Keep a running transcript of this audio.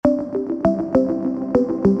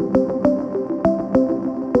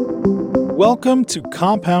Welcome to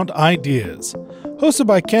Compound Ideas. Hosted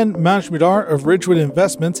by Ken Majmudar of Ridgewood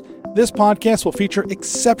Investments, this podcast will feature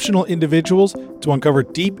exceptional individuals to uncover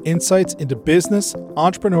deep insights into business,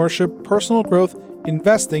 entrepreneurship, personal growth,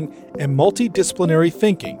 investing, and multidisciplinary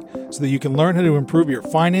thinking so that you can learn how to improve your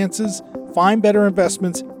finances, find better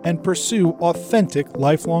investments, and pursue authentic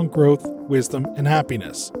lifelong growth, wisdom, and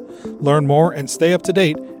happiness. Learn more and stay up to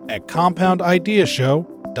date at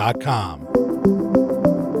compoundideashow.com.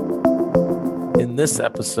 In this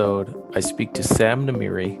episode, I speak to Sam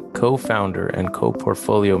Namiri, co-founder and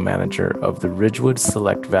co-portfolio manager of the Ridgewood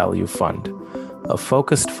Select Value Fund, a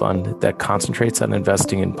focused fund that concentrates on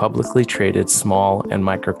investing in publicly traded small and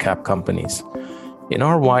micro-cap companies. In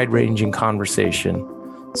our wide-ranging conversation,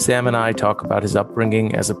 Sam and I talk about his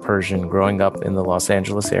upbringing as a Persian growing up in the Los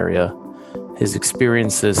Angeles area, his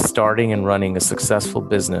experiences starting and running a successful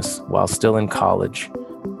business while still in college,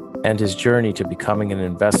 and his journey to becoming an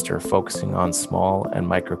investor focusing on small and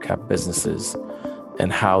micro-cap businesses,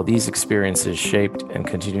 and how these experiences shaped and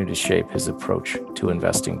continue to shape his approach to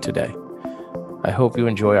investing today. I hope you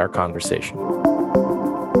enjoy our conversation.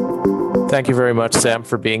 Thank you very much, Sam,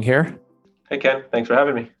 for being here. Hey, Ken. Thanks for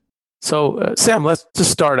having me. So, Sam, let's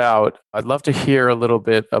just start out. I'd love to hear a little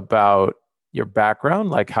bit about your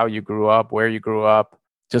background, like how you grew up, where you grew up,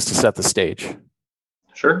 just to set the stage.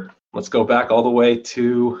 Sure. Let's go back all the way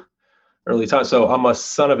to early time. So I'm a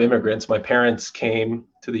son of immigrants. My parents came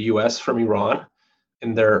to the U.S. from Iran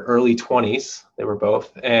in their early 20s. They were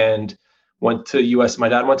both, and went to U.S. My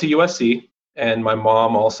dad went to USC, and my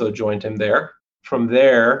mom also joined him there. From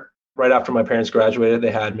there, right after my parents graduated,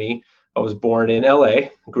 they had me. I was born in LA,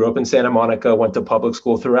 grew up in Santa Monica, went to public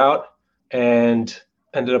school throughout, and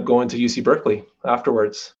ended up going to UC Berkeley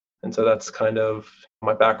afterwards. And so that's kind of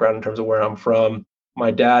my background in terms of where I'm from.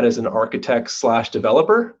 My dad is an architect /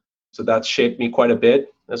 developer. So that's shaped me quite a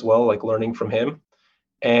bit as well, like learning from him.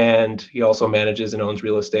 And he also manages and owns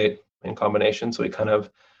real estate in combination. So he kind of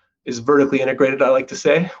is vertically integrated, I like to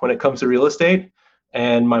say, when it comes to real estate.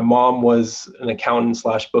 And my mom was an accountant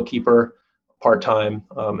 / bookkeeper part-time,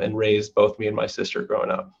 and raised both me and my sister growing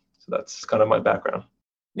up. So that's kind of my background.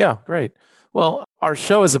 Yeah, great. Well, our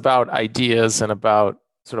show is about ideas and about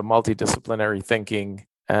sort of multidisciplinary thinking.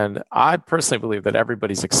 And I personally believe that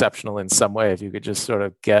everybody's exceptional in some way if you could just sort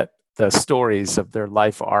of get the stories of their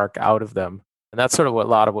life arc out of them. And that's sort of a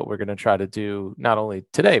lot of what we're going to try to do, not only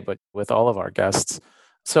today, but with all of our guests.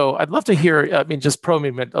 So I'd love to hear, just probe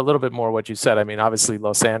me a little bit more what you said. I mean, obviously,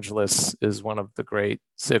 Los Angeles is one of the great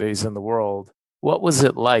cities in the world. What was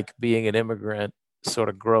it like being an immigrant sort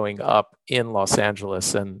of growing up in Los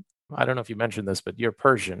Angeles? And I don't know if you mentioned this, but you're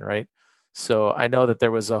Persian, right? So I know that there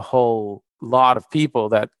was a whole lot of people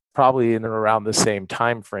that probably in and around the same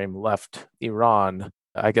time frame left Iran.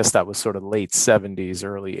 I guess that was sort of late 70s,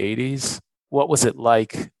 early 80s. What was it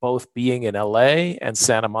like both being in LA and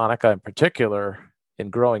Santa Monica in particular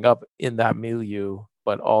and growing up in that milieu,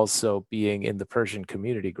 but also being in the Persian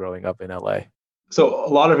community growing up in LA? So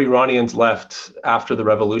a lot of Iranians left after the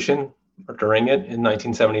revolution or during it in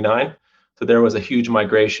 1979. So there was a huge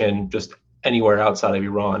migration just anywhere outside of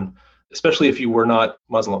Iran, especially if you were not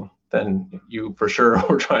Muslim, then you for sure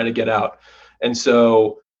were trying to get out. And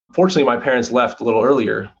so fortunately, my parents left a little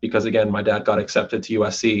earlier because, again, my dad got accepted to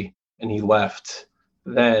USC and he left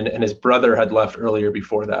then, and his brother had left earlier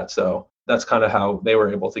before that. So that's kind of how they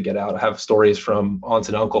were able to get out. I have stories from aunts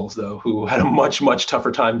and uncles, though, who had a much, much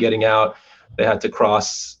tougher time getting out. They had to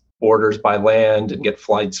cross borders by land and get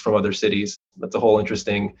flights from other cities. That's a whole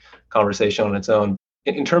interesting conversation on its own.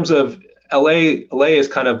 In terms of LA is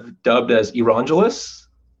kind of dubbed as Irangelis,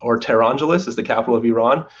 or Tehrangelis is the capital of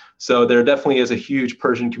Iran. So there definitely is a huge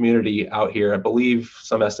Persian community out here. I believe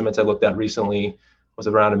some estimates I looked at recently was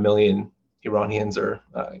around 1 million Iranians, or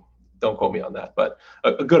don't quote me on that, but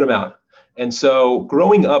a good amount. And so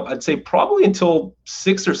growing up, I'd say probably until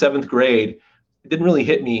 6th or 7th grade, it didn't really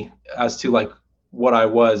hit me as to like what I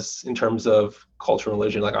was in terms of culture and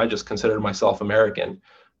religion. Like I just considered myself American,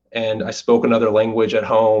 and I spoke another language at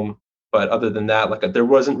home. But other than that, like there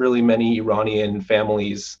wasn't really many Iranian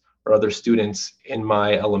families or other students in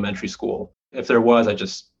my elementary school. If there was,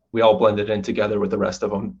 we all blended in together with the rest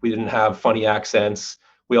of them. We didn't have funny accents.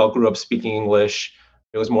 We all grew up speaking English.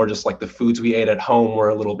 It was more just like the foods we ate at home were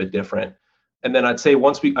a little bit different. And then I'd say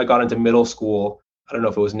once I got into middle school, I don't know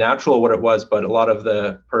if it was natural or what it was, but a lot of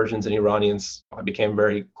the Persians and Iranians, I became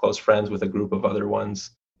very close friends with a group of other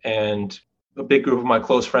ones. And a big group of my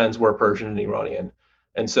close friends were Persian and Iranian.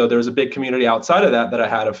 And so there was a big community outside of that I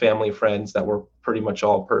had of family friends that were pretty much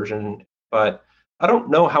all Persian. But I don't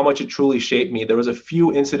know how much it truly shaped me. There was a few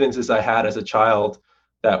incidences I had as a child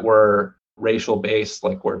that were racial based,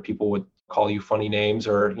 like where people would call you funny names,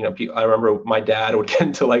 or, I remember my dad would get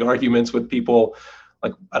into like arguments with people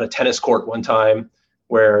like at a tennis court one time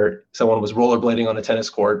where someone was rollerblading on a tennis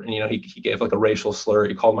court, and, he gave like a racial slur.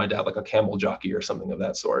 He called my dad like a camel jockey or something of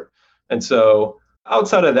that sort. And so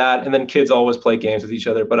outside of that, and then kids always play games with each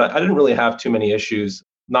other, but I didn't really have too many issues.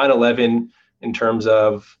 9/11 in terms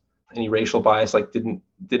of any racial bias, like I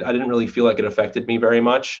didn't really feel like it affected me very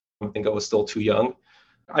much. I think I was still too young.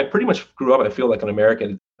 I pretty much grew up, I feel like, an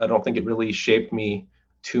American. I don't think it really shaped me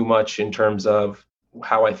too much in terms of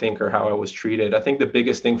how I think or how I was treated. I think the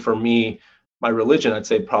biggest thing for me, my religion, I'd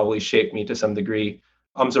say probably shaped me to some degree.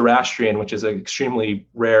 I'm Zoroastrian, which is an extremely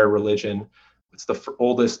rare religion. It's the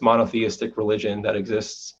oldest monotheistic religion that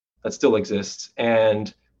still exists.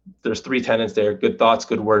 And there's 3 tenets there: good thoughts,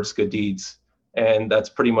 good words, good deeds. And that's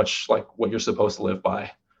pretty much like what you're supposed to live by.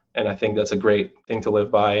 And I think that's a great thing to live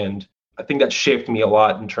by. And I think that shaped me a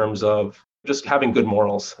lot in terms of just having good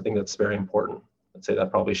morals. I think that's very important. I'd say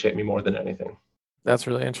that probably shaped me more than anything. That's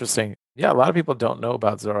really interesting. Yeah, a lot of people don't know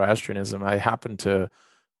about Zoroastrianism. I happened to,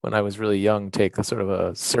 when I was really young, take a sort of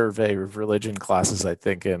a survey of religion classes, I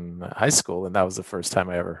think, in high school, and that was the first time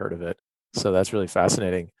I ever heard of it. So that's really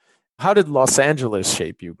fascinating. How did Los Angeles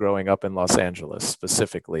shape you growing up in Los Angeles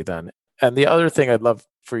specifically then? And the other thing I'd love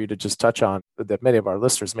for you to just touch on that many of our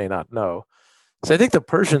listeners may not know, so I think the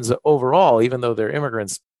Persians overall, even though they're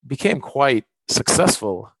immigrants, became quite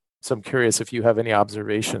successful. So I'm curious if you have any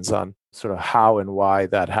observations on sort of how and why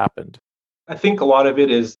that happened. I think a lot of it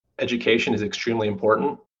is education is extremely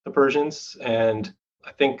important to Persians. And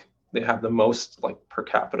I think they have the most, like, per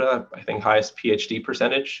capita, I think highest PhD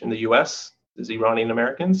percentage in the US is Iranian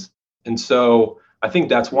Americans. And so I think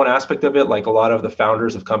that's one aspect of it. Like a lot of the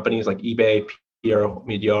founders of companies like eBay, Pierre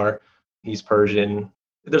Midyar, he's Persian.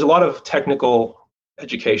 There's a lot of technical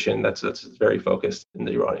education that's very focused in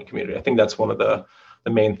the Iranian community. I think that's one of the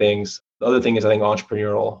main things. The other thing is, I think,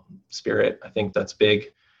 entrepreneurial spirit. I think that's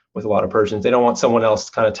big with a lot of Persians. They don't want someone else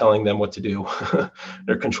kind of telling them what to do.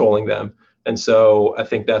 They're controlling them. And so I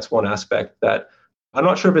think that's one aspect that I'm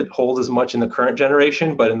not sure if it holds as much in the current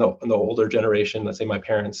generation, but in the older generation, let's say my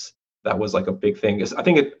parents, that was like a big thing. I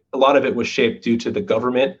think a lot of it was shaped due to the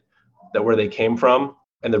government, that where they came from.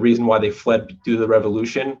 And the reason why they fled due to the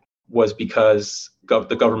revolution was because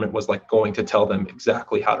the government was like going to tell them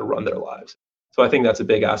exactly how to run their lives. So I think that's a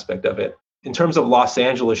big aspect of it. In terms of Los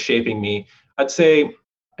Angeles shaping me, I'd say,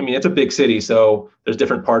 I mean, it's a big city, so there's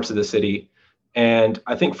different parts of the city. And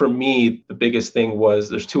I think for me, the biggest thing was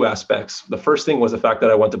there's 2 aspects. The first thing was the fact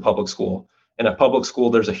that I went to public school. And at public school,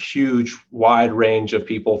 there's a huge, wide range of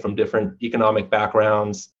people from different economic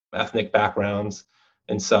backgrounds, ethnic backgrounds,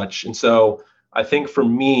 and such. And so I think for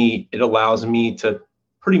me, it allows me to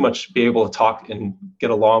pretty much be able to talk and get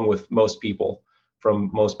along with most people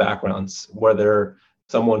from most backgrounds, whether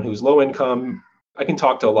someone who's low income. I can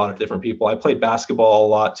talk to a lot of different people. I played basketball a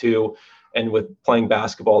lot too. And with playing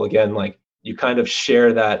basketball, again, like you kind of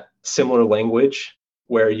share that similar language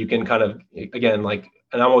where you can kind of, again, like,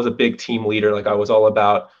 and I was a big team leader. Like I was all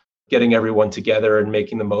about getting everyone together and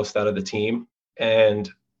making the most out of the team. And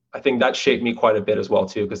I think that shaped me quite a bit as well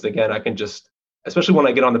too, because again, I can just, especially when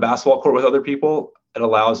I get on the basketball court with other people, it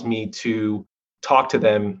allows me to talk to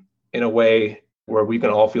them in a way where we can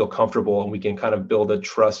all feel comfortable and we can kind of build a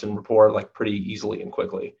trust and rapport like pretty easily and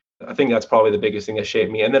quickly. I think that's probably the biggest thing that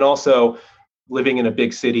shaped me. And then also living in a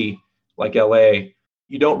big city like LA,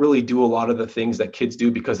 you don't really do a lot of the things that kids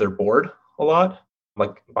do because they're bored a lot,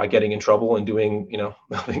 like by getting in trouble and doing,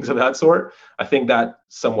 things of that sort. I think that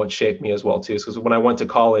somewhat shaped me as well too. Because when I went to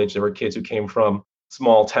college, there were kids who came from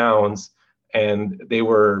small towns and they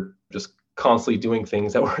were just constantly doing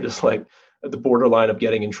things that were just like at the borderline of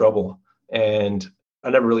getting in trouble. And I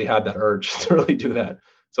never really had that urge to really do that.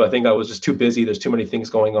 So I think I was just too busy. There's too many things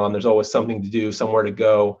going on. There's always something to do, somewhere to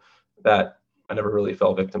go, that I never really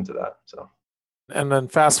fell victim to that. So. And then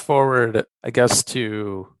fast forward, I guess,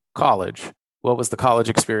 to college. What was the college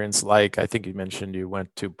experience like? I think you mentioned you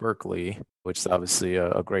went to Berkeley, which is obviously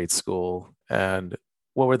a great school. And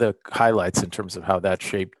what were the highlights in terms of how that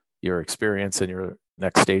shaped your experience and your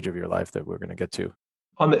next stage of your life that we're going to get to?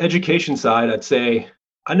 On the education side, I'd say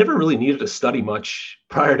I never really needed to study much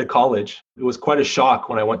prior to college. It was quite a shock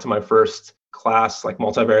when I went to my first class, like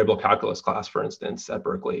multivariable calculus class, for instance, at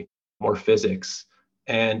Berkeley, more physics.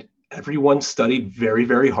 And everyone studied very,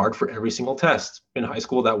 very hard for every single test. In high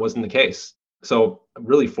school, that wasn't the case. So it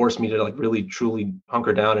really forced me to like really, truly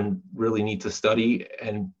hunker down and really need to study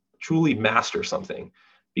and truly master something,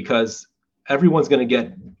 because everyone's going to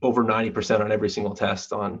get over 90% on every single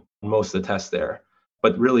test on most of the tests there.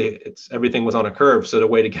 but really everything was on a curve. So the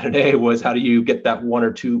way to get an A was, how do you get that one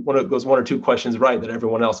of those one or two questions right that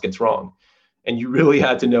everyone else gets wrong? And you really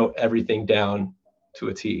had to know everything down to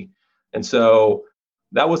a T. And so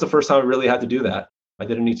that was the first time I really had to do that. I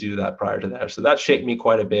didn't need to do that prior to that. So that shaped me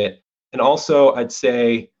quite a bit. And also, I'd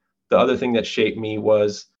say the other thing that shaped me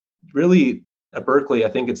was really at Berkeley, I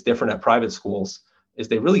think it's different at private schools, is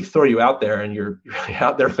they really throw you out there and you're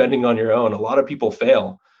out there fending on your own. A lot of people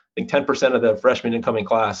fail. I think 10% of the freshmen incoming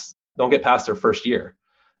class don't get past their first year.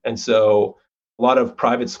 And so a lot of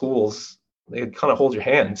private schools, they kind of hold your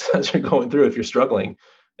hands as you're going through if you're struggling.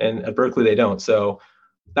 And at Berkeley, they don't. So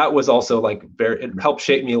that was also it helped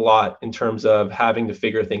shape me a lot in terms of having to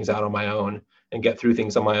figure things out on my own and get through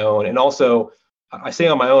things on my own. And also, I say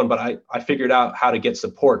on my own, but I figured out how to get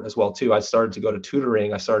support as well too. I started to go to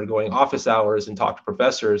tutoring. I started going office hours and talk to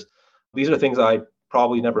professors. These are things I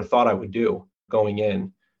probably never thought I would do going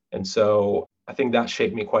in. And so I think that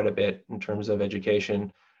shaped me quite a bit in terms of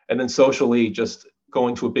education. And then socially, just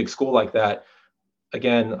going to a big school like that,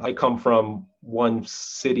 again, I come from one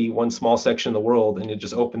city, one small section of the world, and it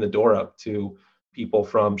just opened the door up to people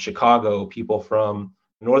from Chicago, people from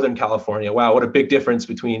Northern California. Wow, what a big difference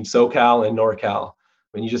between SoCal and NorCal.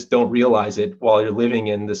 When you just don't realize it while you're living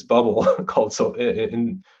in this bubble called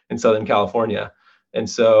in Southern California. And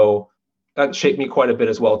so that shaped me quite a bit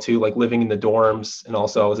as well too, like living in the dorms. And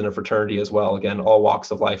also I was in a fraternity as well. Again, all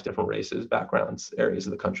walks of life, different races, backgrounds, areas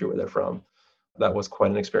of the country where they're from. That was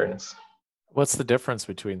quite an experience. What's the difference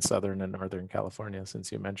between Southern and Northern California,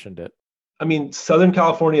 since you mentioned it? I mean, Southern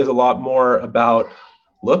California is a lot more about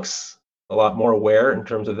looks, a lot more aware in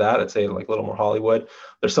terms of that. I'd say like a little more Hollywood.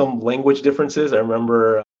 There's some language differences. I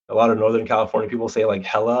remember a lot of Northern California people say like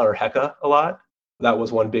hella or hecka a lot. That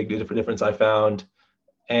was one big difference I found.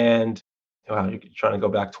 And wow, you're trying to go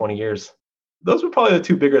back 20 years. Those were probably the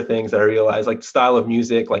two bigger things that I realized, like style of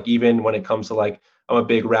music, like even when it comes to like, I'm a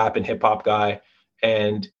big rap and hip hop guy,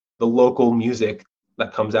 and the local music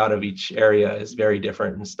that comes out of each area is very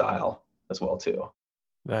different in style as well too.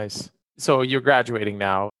 Nice. So you're graduating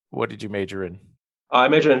now. What did you major in? I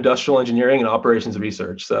majored in industrial engineering and operations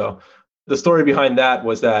research. So the story behind that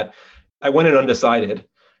was that I went in undecided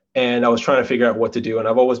and I was trying to figure out what to do. And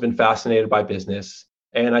I've always been fascinated by business.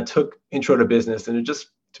 And I took intro to business, and it just,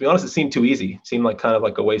 to be honest, it seemed too easy. It seemed like kind of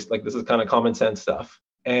like a waste. Like this is kind of common sense stuff.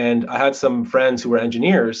 And I had some friends who were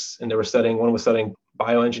engineers, and they were studying, one was studying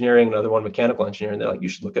bioengineering, another one mechanical engineering. They're like, you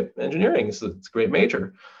should look at engineering. It's a great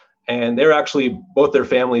major. And they're actually, both their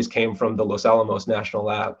families came from the Los Alamos National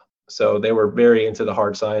Lab. So they were very into the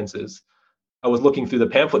hard sciences. I was looking through the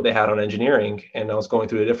pamphlet they had on engineering, and I was going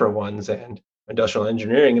through the different ones, and industrial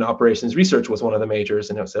engineering and operations research was one of the majors.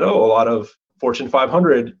 And it said, oh, a lot of Fortune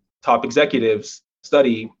 500 top executives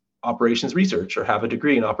study operations research or have a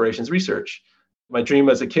degree in operations research. My dream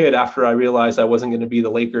as a kid, after I realized I wasn't going to be the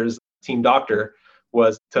Lakers team doctor,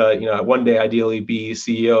 was to, one day ideally be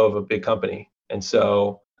CEO of a big company. And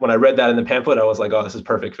so when I read that in the pamphlet, I was like, oh, this is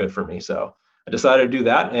perfect fit for me. So I decided to do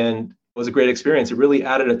that, and it was a great experience. It really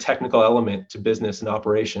added a technical element to business and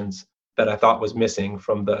operations that I thought was missing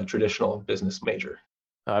from the traditional business major.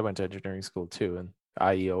 I went to engineering school too, and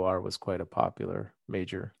IEOR was quite a popular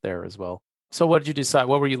major there as well. So what did you decide?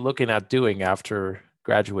 What were you looking at doing after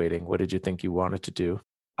graduating? What did you think you wanted to do?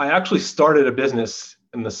 I actually started a business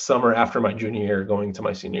in the summer after my junior year, going to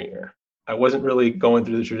my senior year. I wasn't really going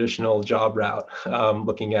through the traditional job route,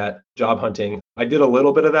 looking at job hunting. I did a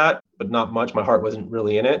little bit of that, but not much. My heart wasn't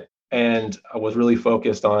really in it. And I was really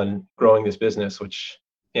focused on growing this business, which,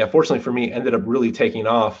 fortunately for me, ended up really taking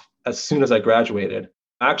off as soon as I graduated.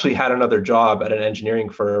 I actually had another job at an engineering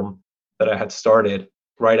firm that I had started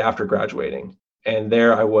right after graduating. And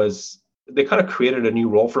there they kind of created a new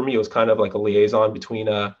role for me. It was kind of like a liaison between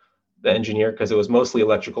the engineer, because it was mostly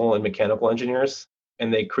electrical and mechanical engineers.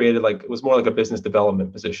 And they created it was more like a business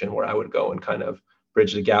development position where I would go and kind of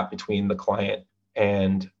bridge the gap between the client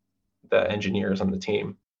and the engineers on the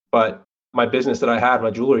team. But my business that I had, my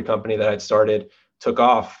jewelry company that I'd started, took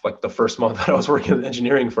off like the first month that I was working at an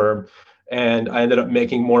engineering firm. And I ended up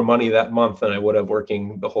making more money that month than I would have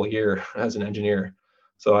working the whole year as an engineer.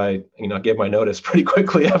 So I, gave my notice pretty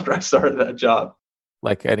quickly after I started that job.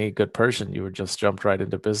 Like any good person, you were just jumped right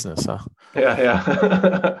into business, huh?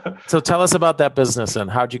 Yeah. So tell us about that business, and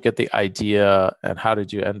how'd you get the idea, and how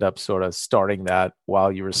did you end up sort of starting that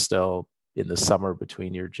while you were still in the summer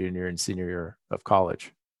between your junior and senior year of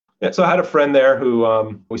college? Yeah, so I had a friend there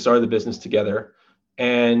who we started the business together,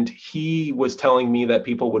 and he was telling me that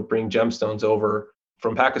people would bring gemstones over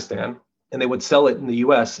from Pakistan, and they would sell it in the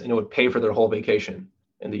US, and it would pay for their whole vacation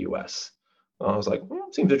in the US. I was like,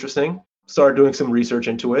 seems interesting. Started doing some research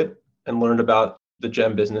into it and learned about the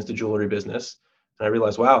gem business, the jewelry business. And I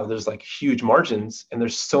realized, wow, there's like huge margins and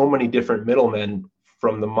there's so many different middlemen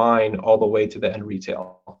from the mine all the way to the end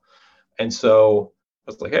retail. And so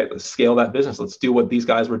I was like, hey, let's scale that business. Let's do what these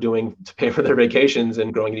guys were doing to pay for their vacations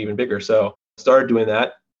and growing it even bigger. So I started doing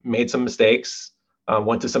that, made some mistakes,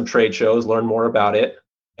 went to some trade shows, learned more about it,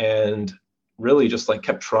 and really just like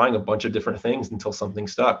kept trying a bunch of different things until something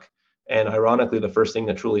stuck. And ironically, the first thing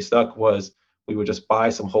that truly stuck was we would just buy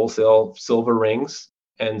some wholesale silver rings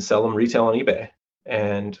and sell them retail on eBay.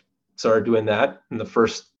 And started doing that. And the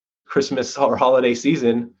first Christmas or holiday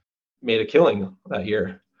season made a killing that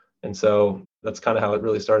year. And so that's kind of how it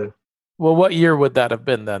really started. Well, what year would that have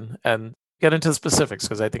been then? And get into specifics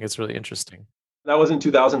because I think it's really interesting. That was in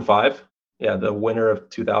 2005. Yeah, the winter of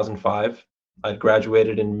 2005. I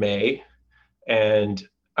graduated in May and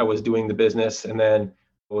I was doing the business. And then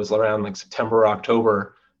it was around like September,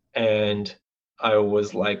 October. And I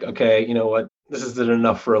was like, okay, you know what? This isn't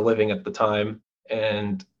enough for a living at the time.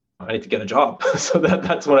 And I need to get a job. So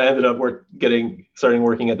that's when I ended up starting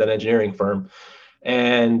working at that engineering firm.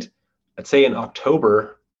 And I'd say in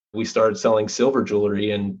October, we started selling silver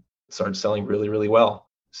jewelry and started selling really, really well.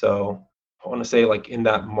 So I want to say like in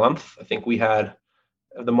that month, I think we had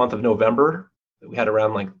the month of November, we had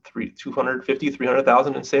around like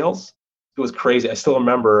 300,000 in sales. It was crazy. I still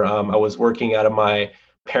remember I was working out of my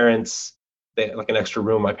parents', they had like an extra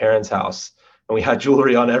room, my parents' house. And we had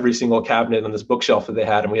jewelry on every single cabinet on this bookshelf that they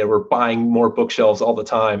had. And we were buying more bookshelves all the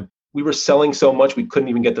time. We were selling so much, we couldn't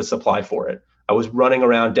even get the supply for it. I was running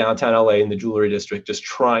around downtown LA in the jewelry district, just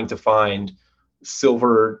trying to find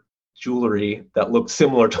silver jewelry that looked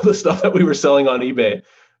similar to the stuff that we were selling on eBay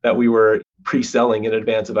that we were pre-selling in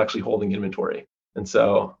advance of actually holding inventory. And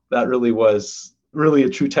so that really was really a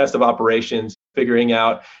true test of operations, figuring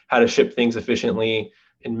out how to ship things efficiently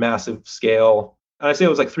in massive scale. And I say it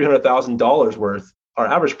was like $300,000 worth. Our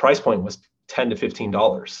average price point was $10 to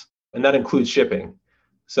 $15, and that includes shipping.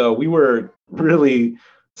 So we were really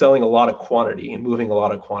selling a lot of quantity and moving a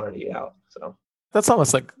lot of quantity out. So that's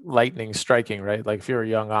almost like lightning striking, right? Like if you're a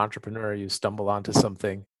young entrepreneur, you stumble onto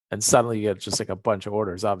something and suddenly you get just like a bunch of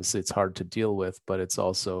orders. Obviously, it's hard to deal with, but it's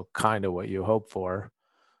also kind of what you hope for.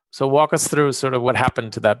 So walk us through sort of what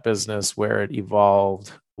happened to that business, where it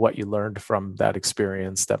evolved, what you learned from that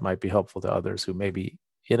experience that might be helpful to others who may be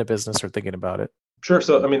in a business or thinking about it. Sure.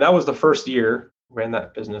 So, I mean, that was the first year. Ran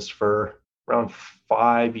that business for around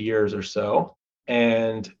 5 years or so.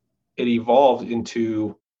 And it evolved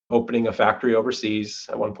into opening a factory overseas.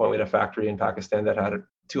 At one point, we had a factory in Pakistan that had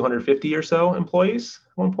 250 or so employees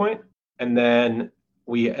at one point. And then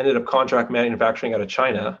we ended up contract manufacturing out of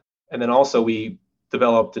China. And then also we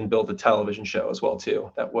developed and built a television show as well,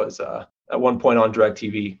 too. That was at one point on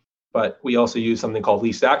DirecTV. But we also used something called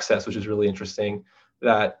leased access, which is really interesting,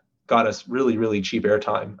 that got us really, really cheap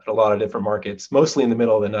airtime at a lot of different markets, mostly in the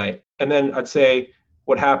middle of the night. And then I'd say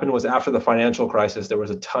what happened was after the financial crisis, there was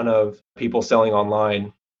a ton of people selling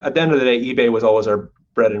online. At the end of the day, eBay was always our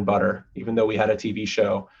bread and butter, even though we had a TV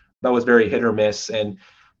show. That was very hit or miss. And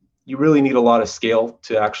you really need a lot of scale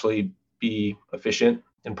to actually be efficient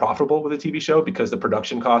and profitable with a TV show, because the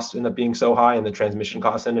production costs end up being so high and the transmission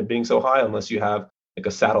costs end up being so high. Unless you have like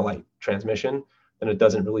a satellite transmission, then it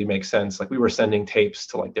doesn't really make sense. Like we were sending tapes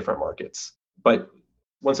to like different markets. But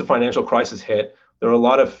once the financial crisis hit, there were a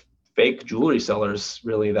lot of fake jewelry sellers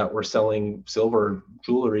really that were selling silver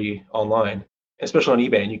jewelry online, especially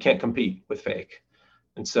on eBay, and you can't compete with fake.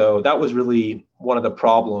 And so that was really one of the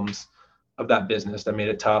problems of that business that made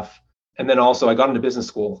it tough. And then also I got into business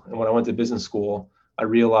school. And when I went to business school, I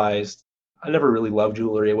realized I never really loved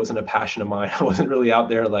jewelry. It wasn't a passion of mine. I wasn't really out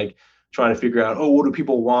there like trying to figure out, oh, what do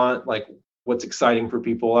people want? Like what's exciting for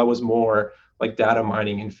people? I was more like data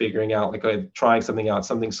mining and figuring out like trying something out,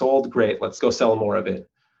 something sold, great, let's go sell more of it.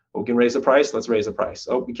 We can raise the price, let's raise the price.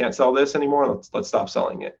 Oh, we can't sell this anymore, let's stop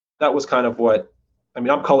selling it. That was kind of what, I mean,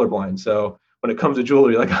 I'm colorblind. So when it comes to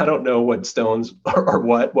jewelry, like I don't know what stones are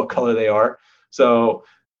what color they are. So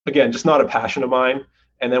again, just not a passion of mine.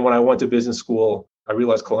 And then when I went to business school, I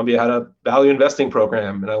realized Columbia had a value investing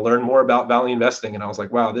program, and I learned more about value investing. And I was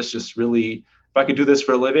like, wow, this just really, if I could do this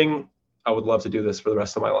for a living, I would love to do this for the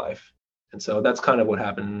rest of my life. And so that's kind of what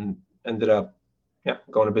happened. Ended up,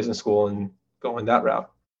 going to business school and going that route.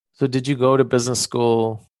 So did you go to business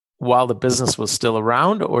school while the business was still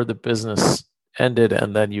around, or the business ended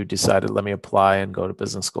and then you decided, let me apply and go to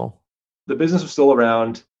business school? The business was still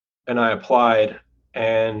around and I applied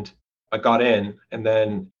and I got in. And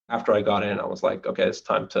then after I got in, I was like, okay, it's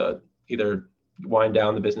time to either wind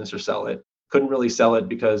down the business or sell it. Couldn't really sell it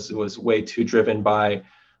because it was way too driven by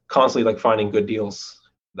constantly like finding good deals.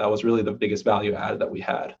 That was really the biggest value add that we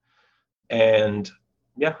had. And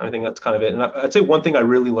yeah, I think that's kind of it. And I'd say one thing I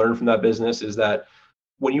really learned from that business is that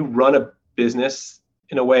when you run a business,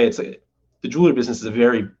 in a way, it's like the jewelry business is a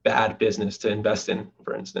very bad business to invest in,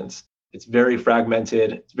 for instance. It's very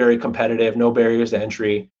fragmented, it's very competitive, no barriers to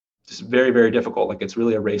entry, just very, very difficult. Like it's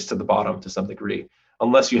really a race to the bottom to some degree,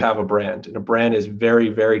 unless you have a brand. And a brand is very,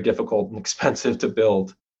 very difficult and expensive to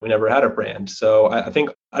build. We never had a brand. So I think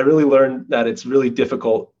I really learned that it's really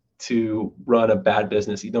difficult to run a bad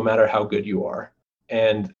business, no matter how good you are.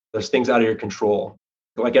 And there's things out of your control.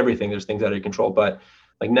 Like everything, there's things out of your control. But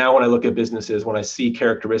like now when I look at businesses, when I see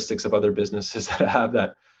characteristics of other businesses that have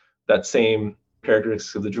that same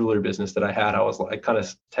characteristics of the jewelry business that I had, I kind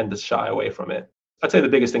of tend to shy away from it. I'd say the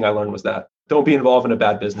biggest thing I learned was that don't be involved in a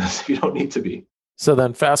bad business if you don't need to be. So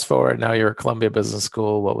then fast forward, now you're at Columbia Business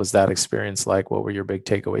School. What was that experience like? What were your big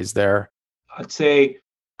takeaways there? I'd say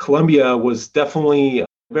Columbia was definitely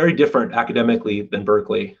very different academically than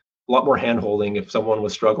Berkeley. A lot more handholding. If someone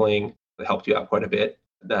was struggling, they helped you out quite a bit.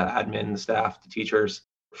 The admin, the staff, the teachers.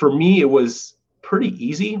 For me, it was pretty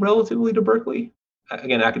easy relatively to Berkeley.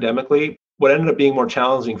 Again, academically, what ended up being more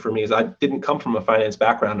challenging for me is I didn't come from a finance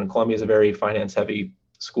background, and Columbia is a very finance-heavy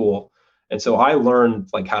school. And so I learned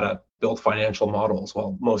like how to build financial models,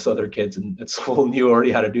 while most other kids at school knew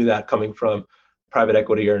already how to do that, coming from private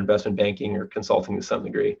equity or investment banking or consulting to some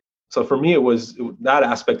degree. So for me, that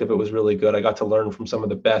aspect of it was really good. I got to learn from some of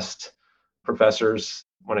the best professors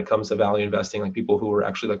when it comes to value investing, like people who were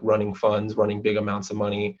actually like running funds, running big amounts of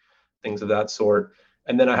money, things of that sort.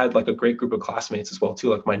 And then I had like a great group of classmates as well too.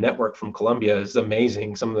 Like my network from Columbia is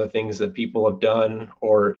amazing. Some of the things that people have done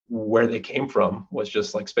or where they came from was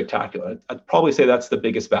just like spectacular. I'd probably say that's the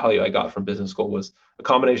biggest value I got from business school was a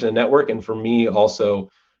combination of network, and for me also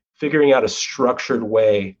figuring out a structured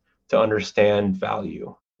way to understand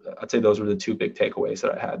value. I'd say those were the two big takeaways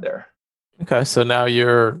that I had there. Okay, so now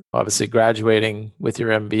you're obviously graduating with your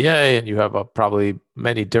MBA and you have probably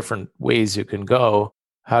many different ways you can go.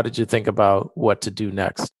 How did you think about what to do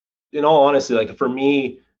next? In all honesty, like for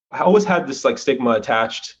me, I always had this like stigma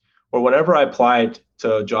attached, or whenever I applied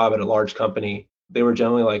to a job at a large company, they were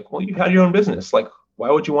generally like, well, you had your own business. Like, why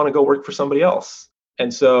would you want to go work for somebody else?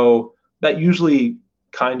 And so that usually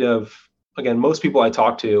kind of, again, most people I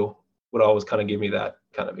talk to would always kind of give me that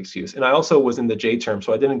kind of excuse. And I also was in the J term,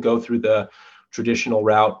 so I didn't go through the traditional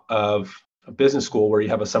route of a business school where you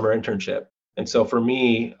have a summer internship. And so for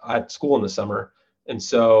me, I had school in the summer. And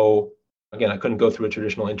so again, I couldn't go through a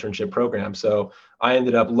traditional internship program. So I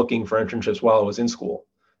ended up looking for internships while I was in school.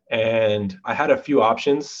 And I had a few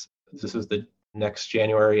options. This was the next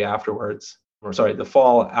January afterwards, or sorry, the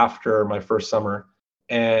fall after my first summer.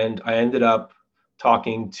 And I ended up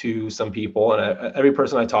talking to some people, and every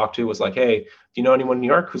person I talked to was like, hey, do you know anyone in New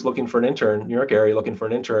York who's looking for an intern, New York area looking for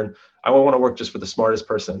an intern? I want to work just for the smartest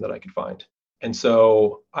person that I could find. And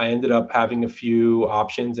so I ended up having a few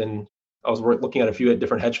options, and I was looking at a few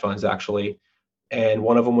different hedge funds actually. And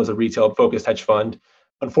one of them was a retail focused hedge fund.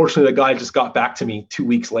 Unfortunately, the guy just got back to me 2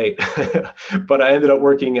 weeks late, but I ended up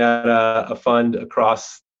working at a fund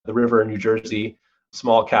across the river in New Jersey,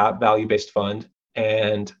 small cap value-based fund.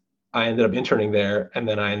 And I ended up interning there, and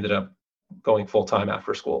then I ended up going full-time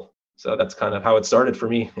after school. So that's kind of how it started for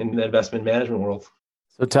me in the investment management world.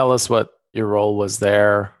 So tell us what your role was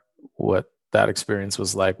there, what that experience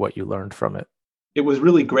was like, what you learned from it. It was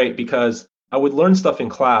really great because I would learn stuff in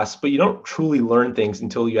class, but you don't truly learn things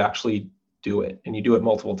until you actually do it, and you do it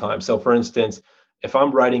multiple times. So for instance, if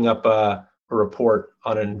I'm writing up a report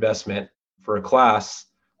on an investment for a class,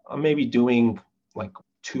 I'm maybe doing like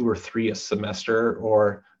 2 or 3 a semester,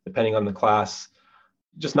 or depending on the class,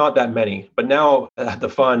 just not that many. But now at the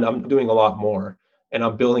fund, I'm doing a lot more, and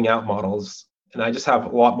I'm building out models, and I just have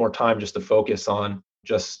a lot more time just to focus on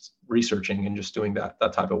just researching and just doing that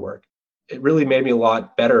type of work. It really made me a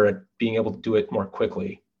lot better at being able to do it more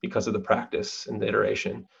quickly because of the practice and the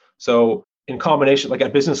iteration. So in combination, like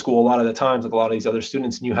at business school, a lot of the times, like a lot of these other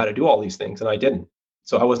students knew how to do all these things and I didn't.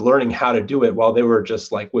 So I was learning how to do it while they were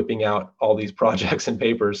just like whipping out all these projects and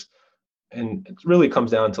papers. And it really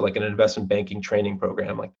comes down to like an investment banking training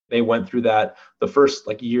program. Like they went through that the first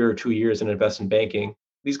like year or 2 years in investment banking.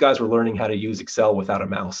 These guys were learning how to use Excel without a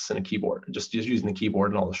mouse and a keyboard, just using the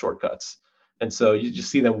keyboard and all the shortcuts. And so you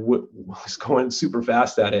just see them going super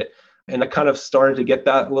fast at it. And I kind of started to get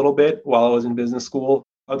that a little bit while I was in business school.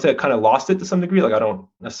 I would say I kind of lost it to some degree. Like I don't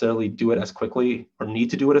necessarily do it as quickly or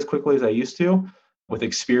need to do it as quickly as I used to. With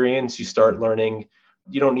experience, you start learning.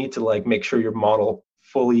 You don't need to like make sure your model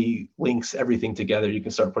fully links everything together. You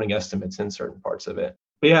can start putting estimates in certain parts of it.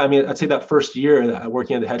 But yeah, I mean, I'd say that first year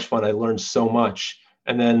working at the hedge fund, I learned so much.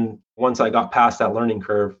 And then once I got past that learning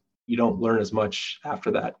curve, you don't learn as much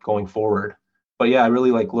after that going forward. But yeah, I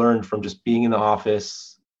really like learned from just being in the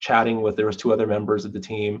office, chatting with, there was two other members of the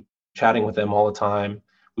team, chatting with them all the time.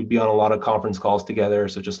 We'd be on a lot of conference calls together.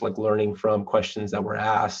 So just like learning from questions that were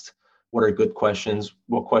asked. What are good questions?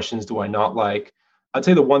 What questions do I not like? I'd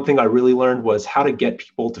say the one thing I really learned was how to get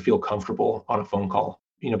people to feel comfortable on a phone call,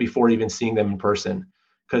 before even seeing them in person,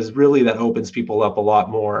 because really that opens people up a lot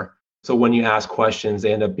more. So when you ask questions,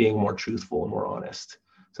 they end up being more truthful and more honest.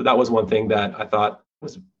 So that was one thing that I thought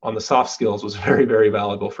was on the soft skills was very, very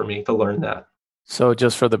valuable for me to learn that. So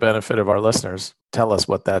just for the benefit of our listeners, tell us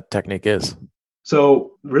what that technique is.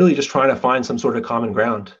 So really just trying to find some sort of common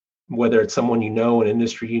ground, whether it's someone an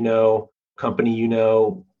industry company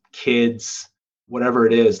kids, whatever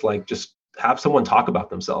it is, like just have someone talk about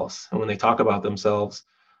themselves. And when they talk about themselves,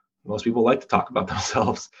 most people like to talk about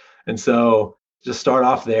themselves. And so just start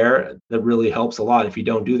off there. That really helps a lot. If you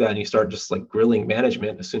don't do that and you start just like grilling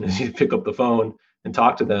management as soon as you pick up the phone and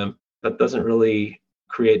talk to them, that doesn't really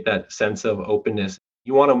create that sense of openness.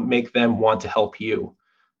 You want to make them want to help you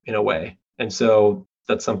in a way. And so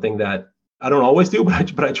that's something that I don't always do,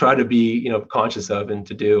 but I try to be, conscious of and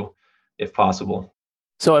to do if possible.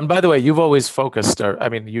 So, and by the way, you've always focused, or I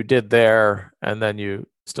mean, you did there and then you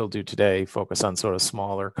still do today, focus on sort of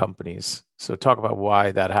smaller companies. So talk about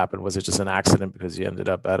why that happened. Was it just an accident because you ended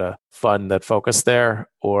up at a fund that focused there,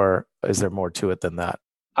 or is there more to it than that?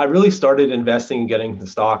 I really started investing and getting the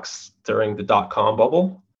stocks during the dot-com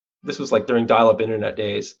bubble. This was like during dial-up internet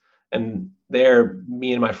days. And there,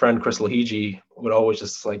 me and my friend Chris Lahiji would always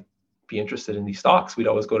just like be interested in these stocks. We'd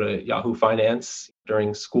always go to Yahoo Finance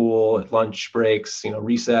during school, at lunch breaks,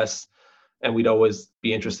 recess. And we'd always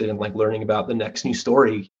be interested in like learning about the next new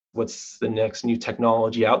story. What's the next new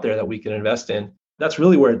technology out there that we can invest in? That's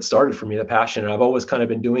really where it started for me, the passion. And I've always kind of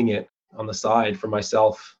been doing it on the side for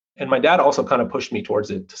myself. And my dad also kind of pushed me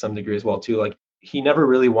towards it to some degree as well, too. Like he never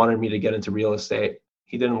really wanted me to get into real estate.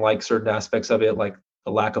 He didn't like certain aspects of it, like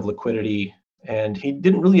the lack of liquidity. And he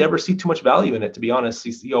didn't really ever see too much value in it, to be honest.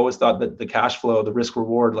 He always thought that the cash flow, the risk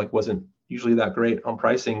reward, like wasn't usually that great on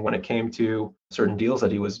pricing when it came to certain deals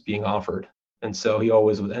that he was being offered. And so he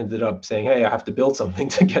always ended up saying, hey, I have to build something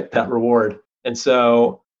to get that reward. And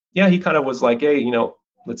so, yeah, he kind of was like, hey,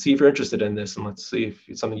 let's see if you're interested in this and let's see if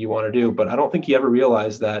it's something you want to do. But I don't think he ever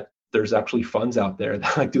realized that there's actually funds out there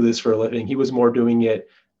that like do this for a living. He was more doing it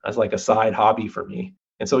as like a side hobby for me.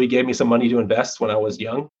 And so he gave me some money to invest when I was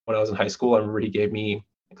young. When I was in high school, I remember he gave me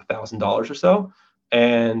like $1,000 or so.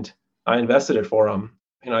 And I invested it for him.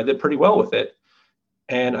 I did pretty well with it.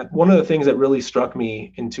 And one of the things that really struck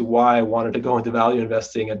me into why I wanted to go into value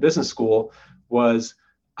investing at business school was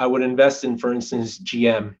I would invest in, for instance,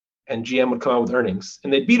 GM, and GM would come out with earnings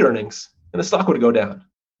and they'd beat earnings and the stock would go down.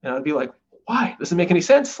 And I'd be like, why? Doesn't make any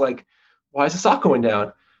sense. Like, why is the stock going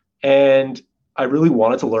down? And I really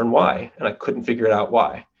wanted to learn why, and I couldn't figure it out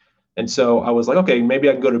why. And so I was like, okay, maybe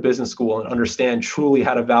I can go to business school and understand truly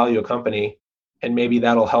how to value a company. And maybe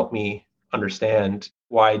that'll help me understand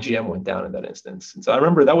why GM went down in that instance. And so I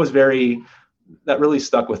remember that really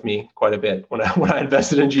stuck with me quite a bit when I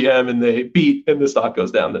invested in GM and they beat and the stock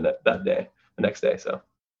goes down the next day. So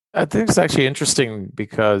I think it's actually interesting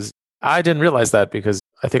because I didn't realize that, because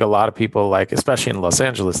I think a lot of people, like, especially in Los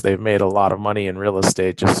Angeles, they've made a lot of money in real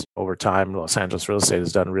estate just over time. Los Angeles real estate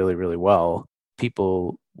has done really, really well.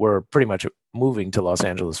 People were pretty much moving to Los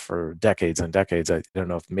Angeles for decades and decades. I don't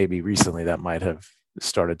know if maybe recently that might have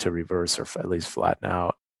started to reverse or at least flatten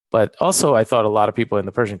out. But also, I thought a lot of people in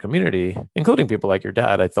the Persian community, including people like your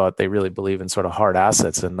dad, I thought they really believe in sort of hard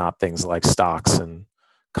assets and not things like stocks and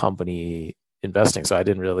company investing. So I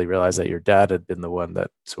didn't really realize that your dad had been the one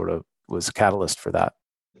that sort of was a catalyst for that.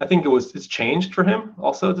 I think it's changed for him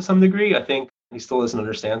also to some degree. I think he still doesn't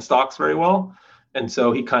understand stocks very well. And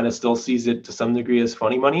so he kind of still sees it to some degree as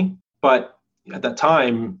funny money. But at that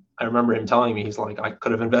time, I remember him telling me, he's like, I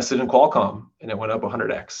could have invested in Qualcomm and it went up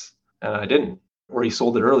 100x and I didn't, or he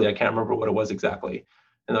sold it early. I can't remember what it was exactly.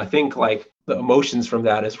 And I think like the emotions from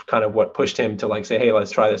that is kind of what pushed him to like say, hey,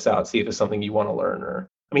 let's try this out, see if it's something you want to learn. Or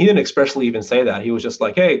I mean, he didn't expressly even say that. He was just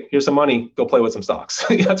like, hey, here's some money, go play with some stocks.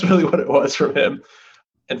 That's really what it was from him.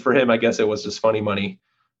 And for him, I guess it was just funny money.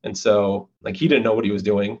 And so like he didn't know what he was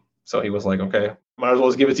doing. So he was like, okay, might as well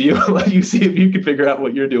just give it to you. Let you see if you can figure out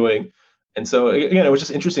what you're doing. And so again, it was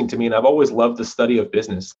just interesting to me. And I've always loved the study of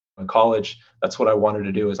business. In college, that's what I wanted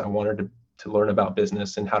to do, is I wanted to learn about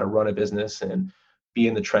business and how to run a business and be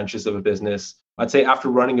in the trenches of a business. I'd say after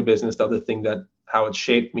running a business, the other thing that how it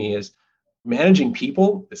shaped me is managing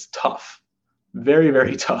people is tough, very,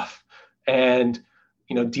 very tough. And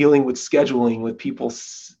dealing with scheduling, with people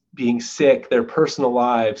being sick, their personal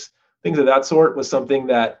lives, things of that sort was something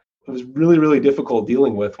that it was really, really difficult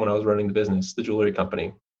dealing with when I was running the business, the jewelry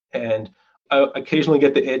company. And I occasionally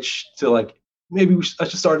get the itch to like, maybe I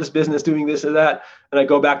should start this business doing this or that. And I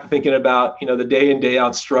go back to thinking about, the day in, day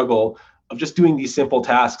out struggle of just doing these simple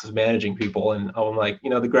tasks of managing people. And I'm like,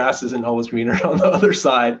 the grass isn't always greener on the other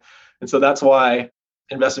side. And so that's why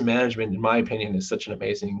investment management, in my opinion, is such an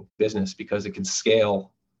amazing business, because it can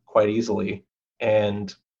scale quite easily.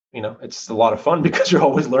 And, it's a lot of fun because you're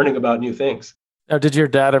always learning about new things. Now, did your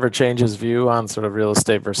dad ever change his view on sort of real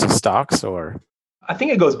estate versus stocks, or? I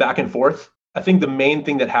think it goes back and forth. I think the main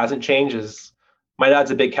thing that hasn't changed is my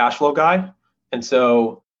dad's a big cash flow guy. And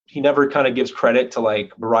so he never kind of gives credit to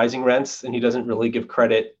like rising rents, and he doesn't really give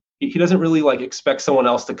credit. He doesn't really like expect someone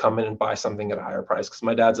else to come in and buy something at a higher price, because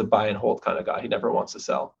my dad's a buy and hold kind of guy. He never wants to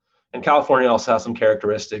sell. And California also has some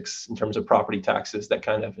characteristics in terms of property taxes that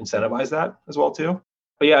kind of incentivize that as well too.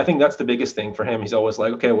 But yeah, I think that's the biggest thing for him. He's always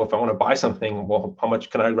like, okay, well, if I want to buy something, well, how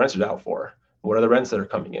much can I rent it out for? What are the rents that are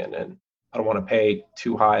coming in? And I don't want to pay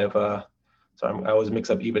too high of a, I always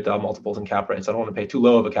mix up EBITDA multiples and cap rates. I don't want to pay too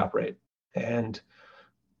low of a cap rate. And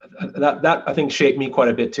that I think shaped me quite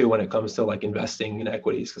a bit too when it comes to like investing in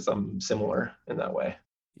equities, because I'm similar in that way.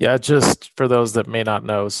 Yeah, just for those that may not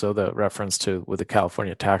know, so the reference to with the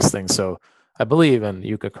California tax thing. So I believe, and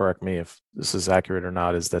you could correct me if this is accurate or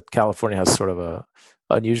not, is that California has sort of a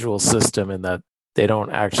unusual system in that they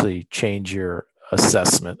don't actually change your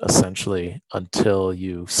assessment essentially until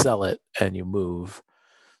you sell it and you move.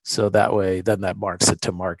 So that way, then that marks it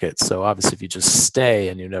to market. So obviously, if you just stay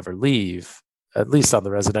and you never leave, at least on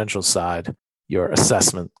the residential side, your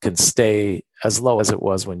assessment can stay as low as it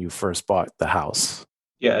was when you first bought the house.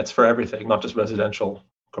 Yeah, it's for everything, not just residential,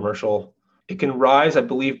 commercial. It can rise, I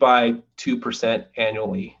believe, by 2%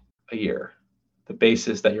 annually a year, the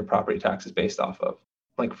basis that your property tax is based off of.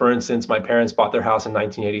 Like, for instance, my parents bought their house in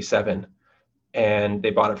 1987, and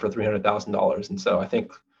they bought it for $300,000. And so I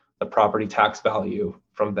think the property tax value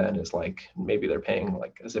from then is like, maybe they're paying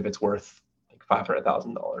like as if it's worth like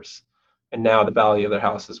 $500,000. And now the value of their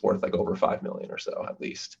house is worth like over 5 million or so at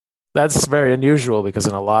least. That's very unusual, because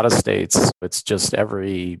in a lot of states, it's just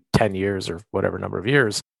every 10 years or whatever number of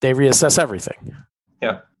years, they reassess everything.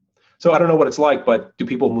 Yeah. So I don't know what it's like, but do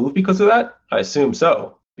people move because of that? I assume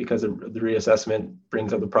so, because the reassessment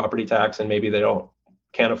brings up the property tax, and maybe they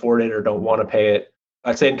can't afford it or don't want to pay it.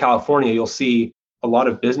 I'd say in California, you'll see a lot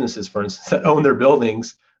of businesses, for instance, that own their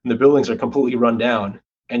buildings, and the buildings are completely run down.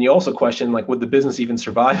 And you also question, like, would the business even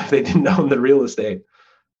survive if they didn't own the real estate?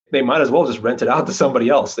 They might as well just rent it out to somebody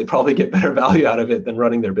else. They probably get better value out of it than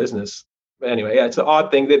running their business. But anyway, yeah, it's an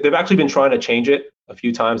odd thing. They've actually been trying to change it a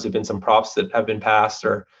few times. There've been some props that have been passed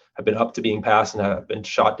or have been up to being passed and have been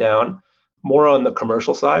shot down. More on the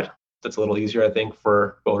commercial side. That's a little easier, I think,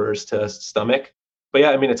 for voters to stomach. But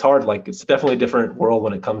yeah, I mean, it's hard. Like, it's definitely a different world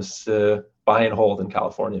when it comes to buy and hold in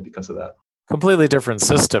California because of that. Completely different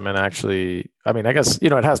system. And actually, I mean, I guess,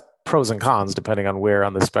 it has pros and cons depending on where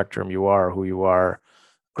on the spectrum you are, who you are.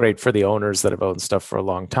 Great for the owners that have owned stuff for a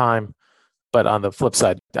long time. But on the flip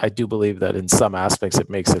side, I do believe that in some aspects, it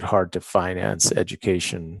makes it hard to finance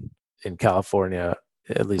education in California,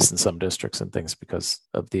 at least in some districts and things, because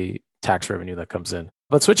of the tax revenue that comes in.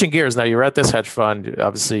 But switching gears, now you're at this hedge fund.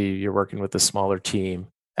 Obviously, you're working with a smaller team,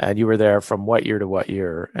 and you were there from what year to what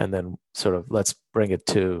year? And then sort of let's bring it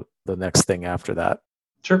to the next thing after that.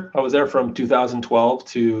 Sure. I was there from 2012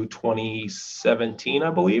 to 2017,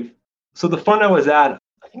 I believe. So the fund I was at,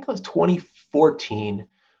 I think it was 2014,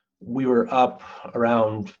 we were up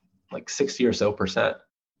around like 60 or so percent.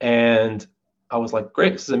 And I was like,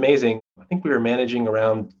 great, this is amazing. I think we were managing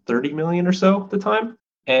around 30 million or so at the time.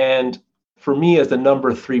 And for me, as the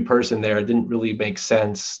number 3 person there, it didn't really make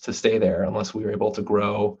sense to stay there unless we were able to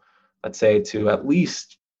grow, let's say, to at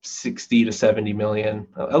least 60 to 70 million,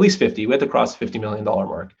 at least 50. We had to cross the $50 million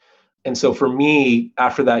mark. And so for me,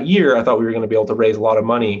 after that year, I thought we were going to be able to raise a lot of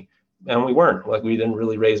money. And we weren't. Like, we didn't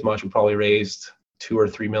really raise much. We probably raised 2 or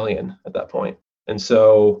 3 million at that point. And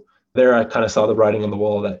so there I kind of saw the writing on the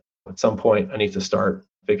wall that at some point I need to start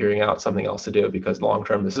figuring out something else to do, because long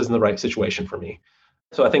term, this isn't the right situation for me.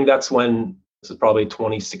 So I think that's when, this is probably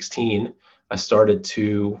 2016, I started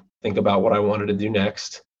to think about what I wanted to do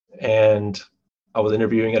next. And I was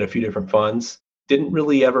interviewing at a few different funds. It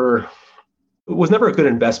was never a good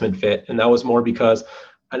investment fit. And that was more because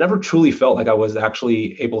I never truly felt like I was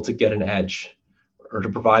actually able to get an edge or to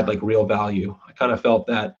provide like real value. I kind of felt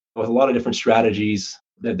that with a lot of different strategies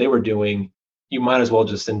that they were doing, you might as well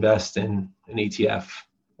just invest in an ETF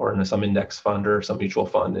or in some index fund or some mutual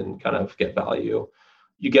fund and kind of get value.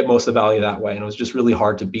 You get most of the value that way. And it was just really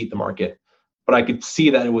hard to beat the market. But I could see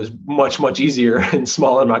that it was much, much easier in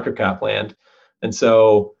small and microcap land. And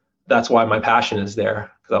so that's why my passion is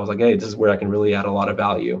there, because I was like, hey, this is where I can really add a lot of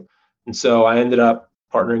value. And so I ended up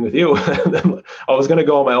partnering with you. I was going to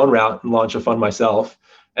go on my own route and launch a fund myself.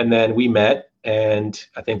 And then we met, and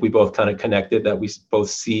I think we both kind of connected that we both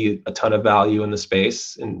see a ton of value in the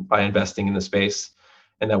space and by investing in the space,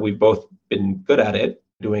 and that we've both been good at it,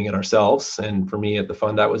 doing it ourselves. And for me at the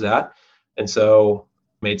fund I was at. And so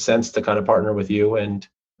it made sense to kind of partner with you and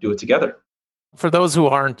do it together. For those who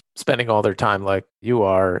aren't spending all their time like you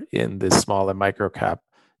are in this small and micro cap,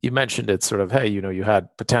 you mentioned it sort of, hey, you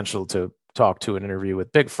had potential to talk to an interview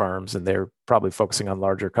with big firms and they're probably focusing on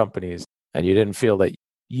larger companies. And you didn't feel that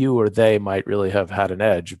you or they might really have had an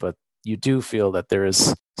edge, but you do feel that there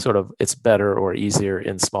is sort of, it's better or easier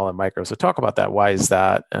in small and micro. So talk about that. Why is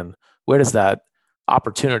that? And where does that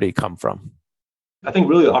opportunity come from? I think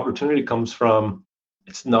really the opportunity comes from,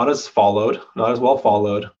 it's not as well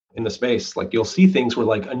followed in the space. Like you'll see things where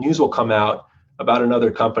like a news will come out about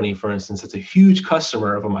another company, for instance, it's a huge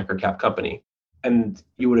customer of a microcap company. And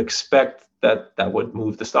you would expect that that would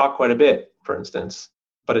move the stock quite a bit, for instance,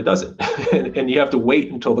 but it doesn't. And you have to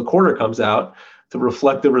wait until the quarter comes out to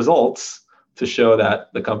reflect the results to show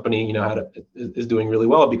that the company, is doing really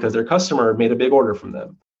well because their customer made a big order from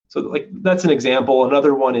them. So like that's an example.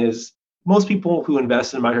 Another one is most people who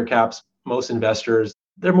invest in microcaps, most investors,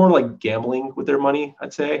 they're more like gambling with their money,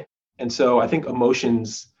 I'd say. And so I think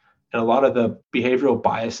emotions and a lot of the behavioral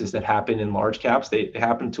biases that happen in large caps, they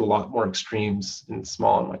happen to a lot more extremes in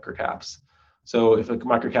small and micro caps. So if a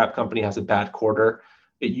microcap company has a bad quarter,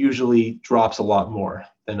 it usually drops a lot more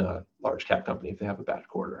than a large cap company if they have a bad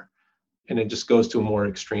quarter. And it just goes to a more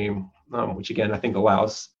extreme, which again, I think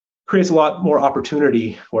creates a lot more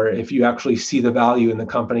opportunity where if you actually see the value in the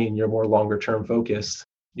company and you're more longer term focused,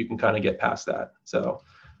 you can kind of get past that. So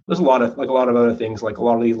there's a lot of other things, like a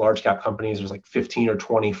lot of these large cap companies, there's like 15 or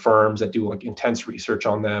 20 firms that do like intense research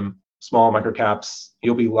on them. Small microcaps,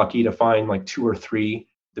 you'll be lucky to find like 2 or 3,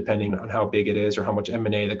 depending on how big it is or how much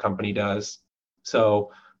M&A the company does.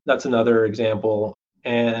 So that's another example.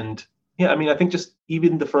 And yeah, I mean, I think just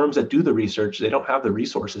even the firms that do the research, they don't have the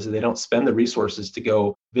resources, and they don't spend the resources to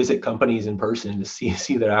go visit companies in person to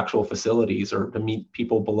see their actual facilities or to meet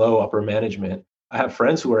people below upper management. I have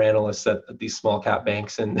friends who are analysts at these small cap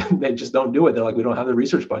banks, and they just don't do it. They're like, we don't have the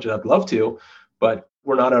research budget. I'd love to, but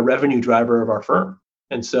we're not a revenue driver of our firm.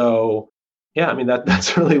 And so, yeah, I mean,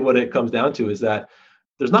 that's really what it comes down to, is that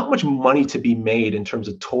there's not much money to be made in terms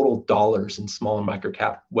of total dollars in small and micro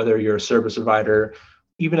cap, whether you're a service provider,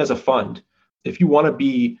 even as a fund. If you want to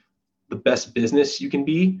be the best business you can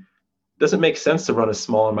be, it doesn't make sense to run a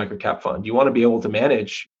small and micro cap fund. You want to be able to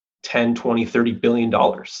manage 10, 20, $30 billion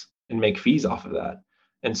and make fees off of that.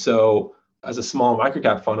 And so as a small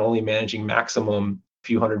microcap fund, only managing maximum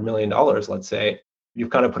few $100 million, let's say,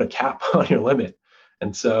 you've kind of put a cap on your limit.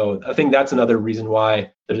 And so I think that's another reason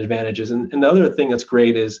why there's advantages. And the other thing that's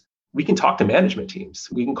great is we can talk to management teams.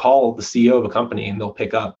 We can call the CEO of a company and they'll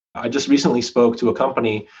pick up. I just recently spoke to a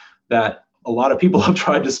company that a lot of people have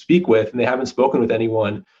tried to speak with, and they haven't spoken with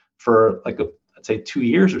anyone for like, I'd say 2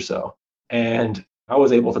 years or so. And I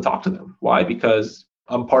was able to talk to them. Why? Because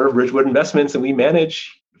I'm part of Ridgewood Investments and we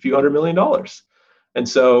manage a few $100 million. And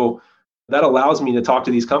so that allows me to talk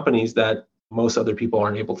to these companies that most other people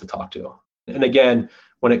aren't able to talk to. And again,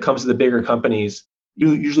 when it comes to the bigger companies,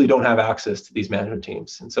 you usually don't have access to these management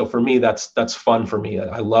teams. And so for me, that's fun for me.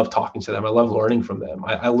 I love talking to them. I love learning from them.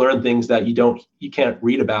 I learn things that you can't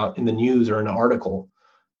read about in the news or in an article.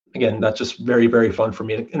 Again, that's just very, very fun for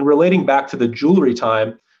me. And relating back to the jewelry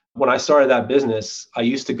time, when I started that business, I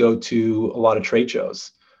used to go to a lot of trade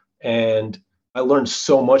shows, and I learned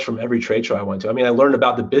so much from every trade show I went to. I mean, I learned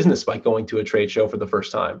about the business by going to a trade show for the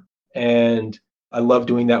first time. And I love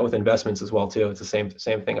doing that with investments as well, too. It's the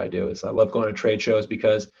same thing I do. Is I love going to trade shows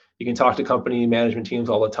because you can talk to company management teams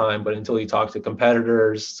all the time, but until you talk to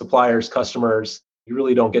competitors, suppliers, customers, you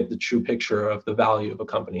really don't get the true picture of the value of a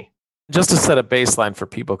company. Just to set a baseline for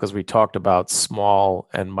people, because we talked about small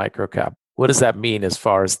and micro cap, what does that mean as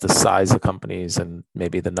far as the size of companies and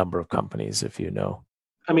maybe the number of companies, if you know?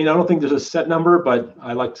 I mean, I don't think there's a set number, but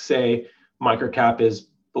I like to say micro cap is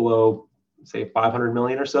below, say, 500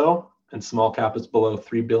 million or so, and small cap is below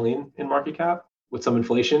 3 billion in market cap. With some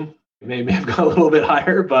inflation, it may have gone a little bit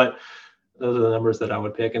higher, but those are the numbers that I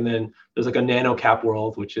would pick. And then there's like a nano cap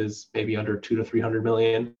world, which is maybe under 200 to 300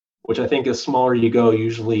 million, which I think as smaller you go,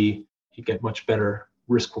 usually you get much better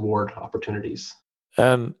risk reward opportunities.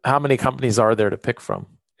 And how many companies are there to pick from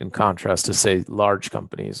in contrast to, say, large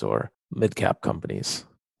companies or mid-cap companies?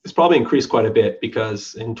 It's probably increased quite a bit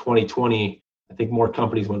because in 2020, I think more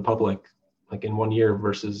companies went public like in 1 year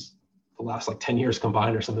versus the last like 10 years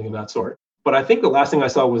combined or something of that sort. But I think the last thing I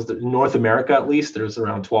saw was that in North America, at least, there's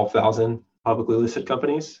around 12,000 publicly listed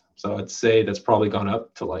companies. So I'd say that's probably gone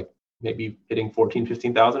up to like maybe hitting 14,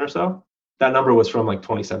 15,000 or so. That number was from like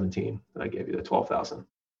 2017 that I gave you, the 12,000.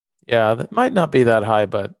 Yeah, that might not be that high,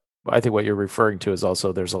 but I think what you're referring to is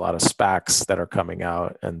also there's a lot of SPACs that are coming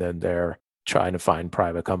out, and then they're trying to find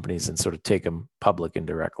private companies and sort of take them public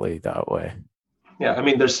indirectly that way. Yeah, I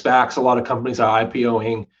mean, there's SPACs, a lot of companies are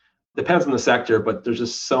IPOing. Depends on the sector, but there's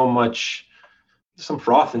just some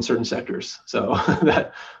froth in certain sectors. So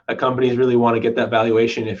that companies really want to get that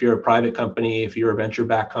valuation. If you're a private company, if you're a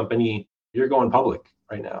venture-backed company, you're going public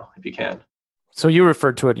right now if you can. So you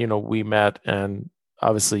referred to it, we met, and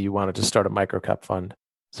obviously you wanted to start a microcap fund.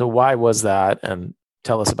 So why was that? And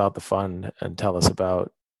tell us about the fund and tell us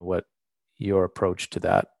about what your approach to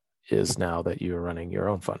that is now that you're running your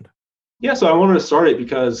own fund. Yeah, so I wanted to start it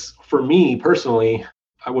because for me personally,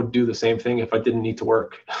 I would do the same thing if I didn't need to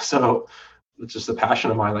work. So it's just a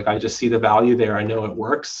passion of mine. Like I just see the value there. I know it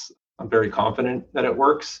works. I'm very confident that it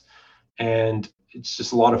works. And it's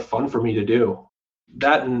just a lot of fun for me to do.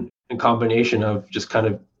 That in combination of just kind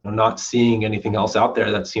of not seeing anything else out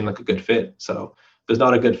there that seemed like a good fit. So if there's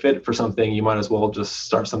not a good fit for something, you might as well just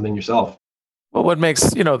start something yourself. Well, what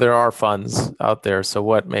makes, there are funds out there. So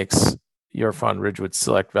what makes your fund, Ridgewood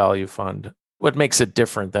Select Value Fund, what makes it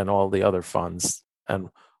different than all the other funds? And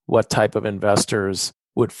what type of investors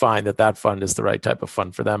would find that fund is the right type of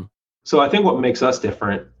fund for them? So I think what makes us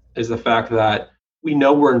different is the fact that we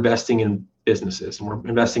know we're investing in businesses and we're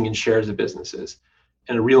investing in shares of businesses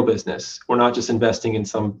and a real business. We're not just investing in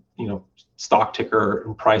some, stock ticker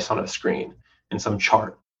and price on a screen in some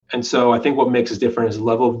chart. And so I think what makes us different is the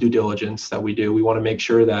level of due diligence that we do. We want to make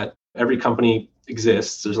sure that every company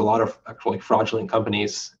exists. There's a lot of actually fraudulent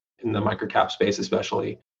companies in the microcap space,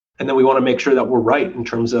 especially. And then we want to make sure that we're right in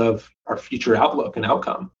terms of our future outlook and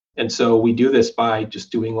outcome. And so we do this by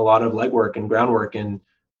just doing a lot of legwork and groundwork and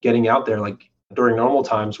getting out there. Like during normal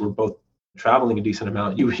times, we're both traveling a decent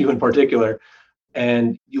amount, you in particular,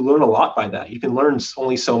 and you learn a lot by that. You can learn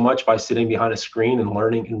only so much by sitting behind a screen and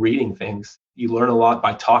learning and reading things. You learn a lot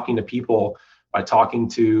by talking to people, by talking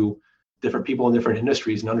to different people in different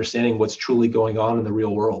industries and understanding what's truly going on in the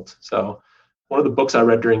real world. So one of the books I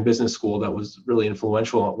read during business school that was really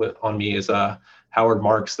influential on me is Howard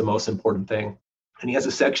Marks' The Most Important Thing. And he has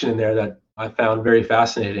a section in there that I found very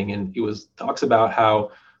fascinating. And he talks about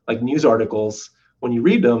how like news articles, when you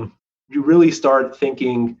read them, you really start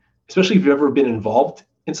thinking, especially if you've ever been involved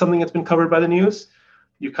in something that's been covered by the news,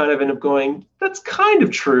 you kind of end up going, that's kind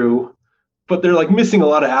of true, but they're like missing a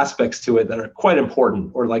lot of aspects to it that are quite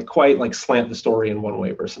important or like quite like slant the story in one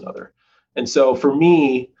way versus another. And so for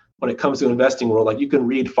me, when it comes to investing world, like you can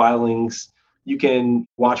read filings, you can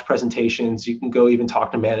watch presentations, you can go even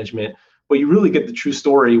talk to management, but you really get the true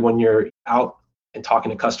story when you're out and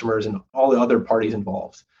talking to customers and all the other parties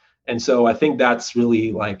involved. And so I think that's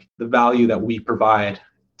really like the value that we provide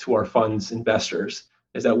to our funds investors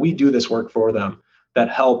is that we do this work for them that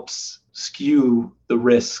helps skew the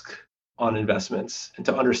risk on investments and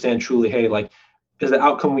to understand truly, hey, like, is the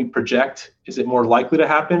outcome we project, is it more likely to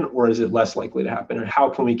happen or is it less likely to happen? And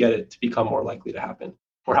how can we get it to become more likely to happen?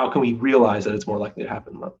 Or how can we realize that it's more likely to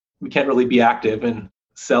happen? We can't really be active and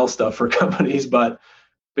sell stuff for companies, but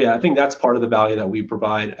yeah, I think that's part of the value that we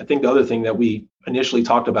provide. I think the other thing that we initially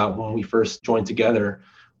talked about when we first joined together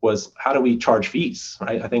was how do we charge fees,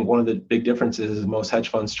 right? I think one of the big differences is most hedge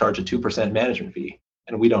funds charge a 2% management fee,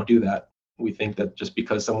 and we don't do that. We think that just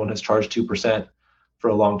because someone has charged 2% for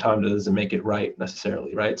a long time doesn't make it right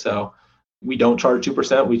necessarily, right? So we don't charge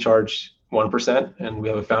 2%, we charge 1%, and we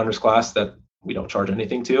have a founders class that we don't charge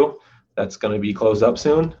anything to. That's going to be closed up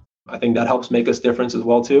soon. I think that helps make us different as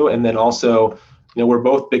well too. And then also, we're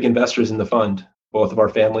both big investors in the fund. Both of our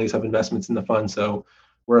families have investments in the fund. So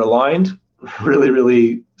we're aligned really,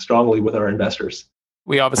 really strongly with our investors.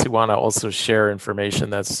 We obviously want to also share information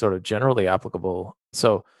that's sort of generally applicable.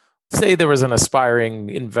 So say there was an aspiring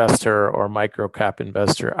investor or microcap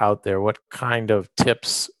investor out there, what kind of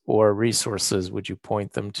tips or resources would you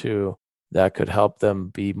point them to that could help them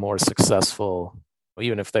be more successful,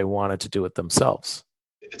 even if they wanted to do it themselves?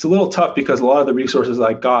 It's a little tough because a lot of the resources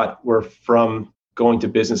I got were from going to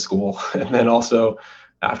business school. And then also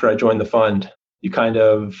after I joined the fund, you kind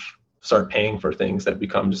of start paying for things that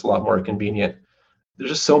become just a lot more convenient.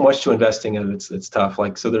 There's just so much to investing in. It's tough.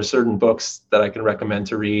 Like, so there's certain books that I can recommend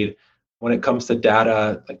to read. When it comes to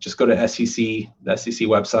data, like just go to the SEC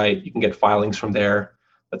website. You can get filings from there.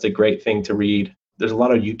 That's a great thing to read. There's a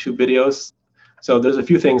lot of YouTube videos. So there's a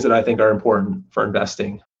few things that I think are important for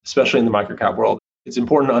investing, especially in the microcap world. It's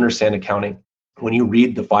important to understand accounting. When you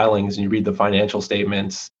read the filings and you read the financial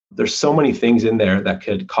statements, There's so many things in there that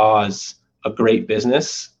could cause a great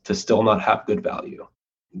business to still not have good value.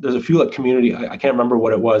 There's a few like community, I can't remember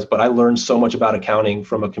what it was, but I learned so much about accounting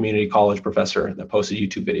from a community college professor that posted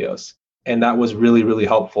YouTube videos. And that was really, really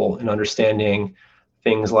helpful in understanding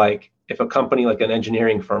things like if a company like an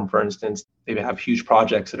engineering firm, for instance, they have huge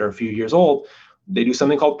projects that are a few years old, they do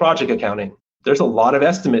something called project accounting. There's a lot of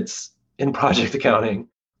estimates in project accounting.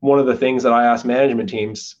 One of the things that I ask management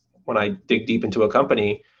teams when I dig deep into a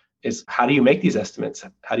company is how do you make these estimates?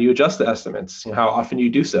 How do you adjust the estimates? How often do you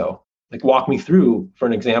do so? Like walk me through, for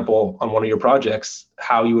an example, on one of your projects,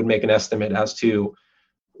 how you would make an estimate as to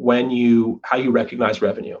how you recognize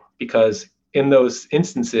revenue. Because in those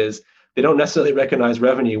instances, they don't necessarily recognize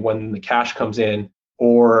revenue when the cash comes in,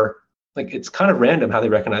 or like it's kind of random how they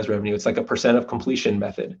recognize revenue. It's like a percent of completion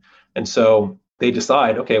method. And so they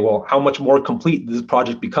decide, okay, well, how much more complete does this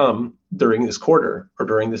project become during this quarter or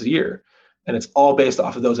during this year? And it's all based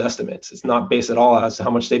off of those estimates. It's not based at all as to how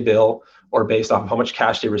much they bill or based off of how much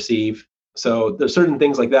cash they receive. So there's certain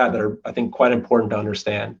things like that are, I think, quite important to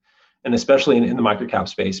understand. And especially in the microcap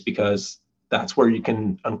space, because that's where you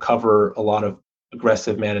can uncover a lot of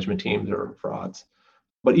aggressive management teams or frauds.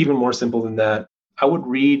 But even more simple than that, I would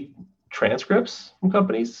read transcripts from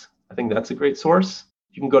companies. I think that's a great source.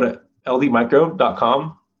 You can go to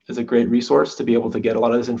ldmicro.com is a great resource to be able to get a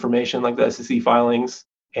lot of this information like the SEC filings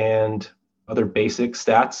and other basic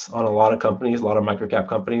stats on a lot of companies, a lot of microcap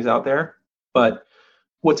companies out there. But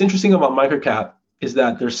what's interesting about microcap is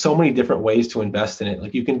that there's so many different ways to invest in it.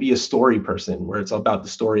 Like you can be a story person where it's about the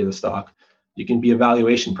story of the stock. You can be a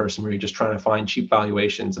valuation person where you're just trying to find cheap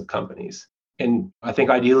valuations of companies. And I think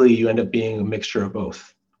ideally you end up being a mixture of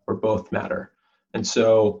both, or both matter. And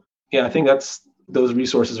so, yeah, I think those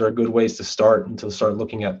resources are good ways to start and to start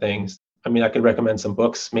looking at things. I mean, I could recommend some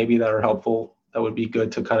books maybe that are helpful, that would be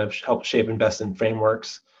good to kind of help shape investment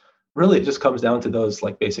frameworks. Really, it just comes down to those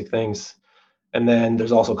like basic things. And then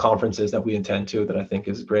there's also conferences that we attend to that I think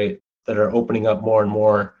is great, that are opening up more and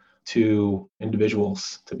more to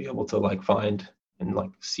individuals to be able to like find and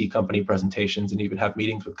like see company presentations and even have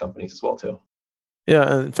meetings with companies as well too. Yeah,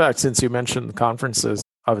 and in fact, since you mentioned conferences,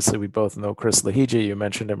 obviously we both know Chris Lahiji. You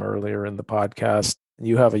mentioned him earlier in the podcast.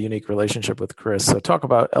 You have a unique relationship with Chris. So talk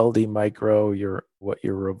about LD Micro, what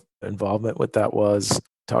your involvement with that was.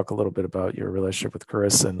 Talk a little bit about your relationship with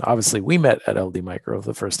Chris. And obviously we met at LD Micro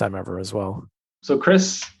the first time ever as well. So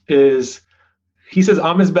Chris he says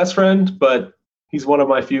I'm his best friend, but he's one of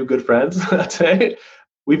my few good friends, I'd say.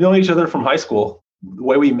 We've known each other from high school. The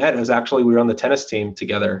way we met is actually we were on the tennis team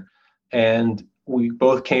together. And we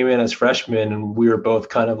both came in as freshmen, and we were both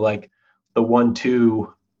kind of like the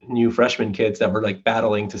 1-2 new freshman kids that were like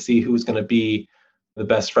battling to see who's going to be the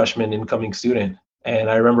best freshman incoming student. And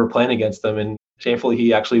I remember playing against them, and shamefully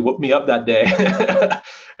he actually whooped me up that day.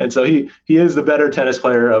 And so he is the better tennis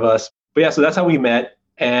player of us. But yeah, so that's how we met.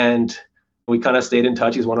 And we kind of stayed in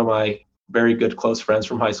touch. He's one of my very good close friends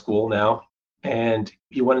from high school now. And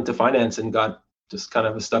he went into finance and got just kind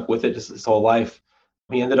of stuck with it just his whole life.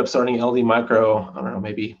 He ended up starting LD Micro, I don't know,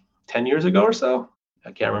 maybe 10 years ago or so.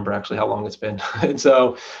 I can't remember actually how long it's been. And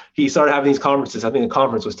so he started having these conferences. I think the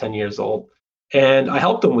conference was 10 years old. And I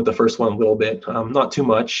helped him with the first one a little bit, not too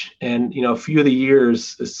much. And, a few of the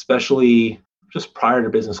years, especially just prior to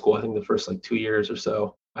business school, I think the first like 2 years or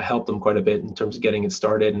so, I helped him quite a bit in terms of getting it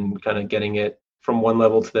started and kind of getting it from one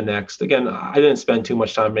level to the next. Again, I didn't spend too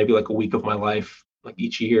much time, maybe like a week of my life, like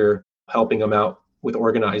each year, helping him out with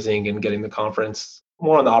organizing and getting the conference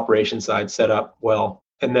more on the operations side set up well.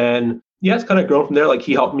 And then, yeah, it's kind of grown from there. Like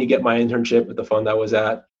he helped me get my internship at the fund I was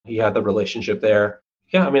at. He had the relationship there.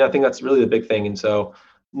 Yeah, I mean, I think that's really the big thing. And so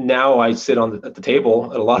now I sit at the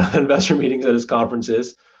table at a lot of investor meetings at his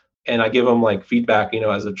conferences, and I give him like feedback,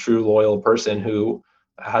 as a true loyal person who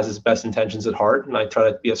has his best intentions at heart. And I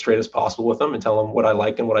try to be as straight as possible with him and tell him what I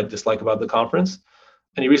like and what I dislike about the conference.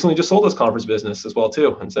 And he recently just sold his conference business as well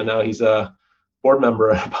too. And so now he's a board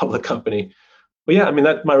member at a public company. But yeah, I mean,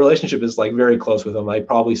 my relationship is like very close with him. I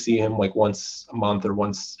probably see him like once a month or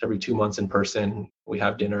once every 2 months in person. We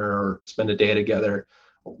have dinner or spend a day together.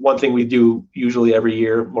 One thing we do usually every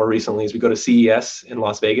year, more recently, is we go to CES in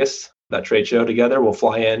Las Vegas, that trade show together. We'll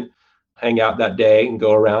fly in, hang out that day and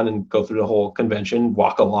go around and go through the whole convention,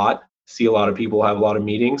 walk a lot, see a lot of people, have a lot of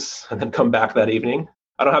meetings, and then come back that evening.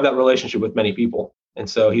 I don't have that relationship with many people. And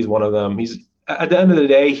so he's one of them. He's at the end of the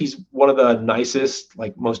day, he's one of the nicest,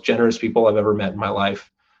 like most generous people I've ever met in my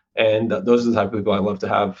life. And those are the type of people I love to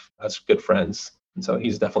have as good friends. And so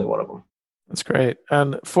he's definitely one of them. That's great.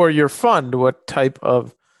 And for your fund, what type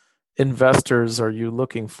of investors are you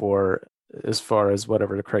looking for as far as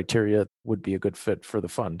whatever the criteria would be a good fit for the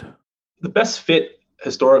fund? The best fit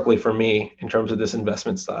historically for me in terms of this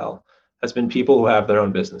investment style has been people who have their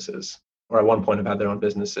own businesses, or at one point have had their own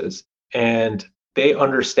businesses. And they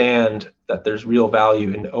understand that there's real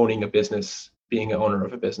value in owning a business, being an owner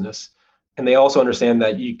of a business. And they also understand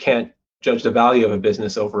that you can't judge the value of a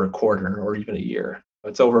business over a quarter or even a year.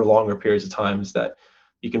 It's over longer periods of times that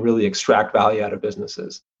you can really extract value out of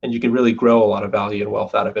businesses, and you can really grow a lot of value and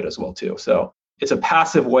wealth out of it as well too. So it's a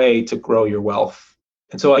passive way to grow your wealth.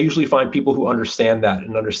 And so I usually find people who understand that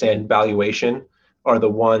and understand valuation are the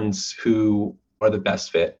ones who are the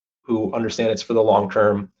best fit, who understand it's for the long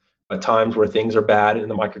term. At times where things are bad in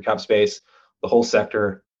the microcap space, the whole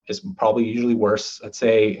sector is probably usually worse. I'd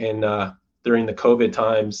say during the COVID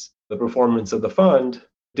times, the performance of the fund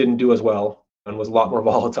didn't do as well and was a lot more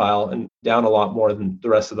volatile and down a lot more than the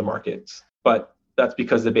rest of the markets. But that's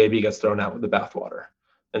because the baby gets thrown out with the bathwater.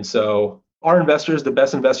 And so our investors, the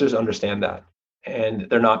best investors, understand that, and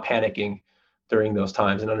they're not panicking during those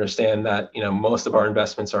times, and understand that most of our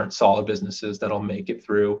investments aren't solid businesses that'll make it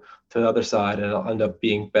through to the other side and it'll end up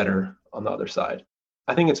being better on the other side.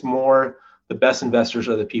 I think it's more the best investors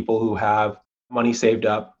are the people who have money saved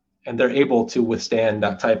up and they're able to withstand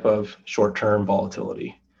that type of short-term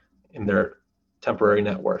volatility in their temporary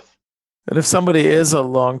net worth. And if somebody is a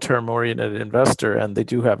long-term oriented investor and they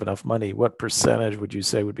do have enough money, what percentage would you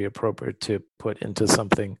say would be appropriate to put into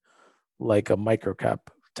something like a microcap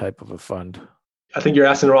type of a fund? I think you're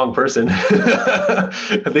asking the wrong person.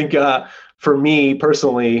 I think for me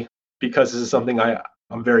personally, because this is something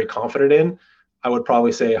I'm very confident in, I would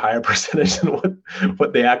probably say a higher percentage than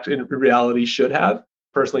what they actually in reality should have.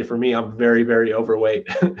 Personally, for me, I'm very, very overweight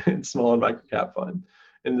in small and microcap fund,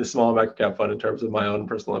 in the small and microcap fund in terms of my own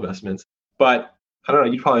personal investments. But I don't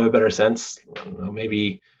know, you probably have a better sense. I don't know,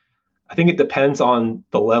 maybe, I think it depends on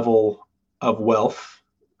the level of wealth,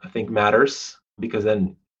 I think matters, because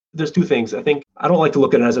then there's two things. I think I don't like to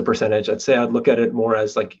look at it as a percentage. I'd say I'd look at it more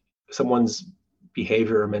as like someone's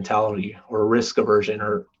behavior or mentality or risk aversion,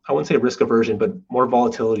 or I wouldn't say risk aversion, but more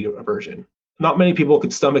volatility aversion. Not many people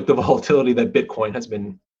could stomach the volatility that Bitcoin has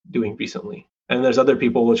been doing recently. And there's other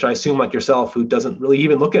people, which I assume like yourself, who doesn't really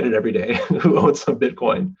even look at it every day, who owns some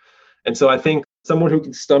Bitcoin. And so I think someone who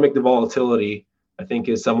can stomach the volatility, I think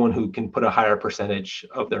is someone who can put a higher percentage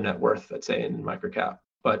of their net worth, let's say in microcap.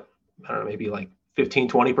 But I don't know, maybe like 15,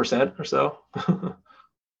 20% or so.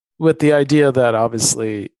 With the idea that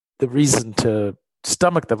obviously the reason to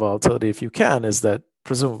stomach the volatility, if you can, is that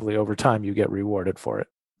presumably over time you get rewarded for it.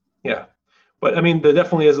 Yeah. But I mean, there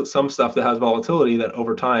definitely is some stuff that has volatility that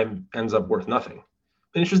over time ends up worth nothing.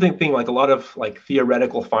 An interesting thing, like a lot of like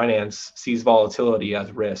theoretical finance sees volatility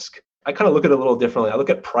as risk. I kind of look at it a little differently. I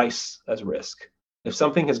look at price as risk. If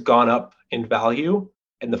something has gone up in value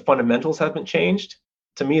and the fundamentals haven't changed,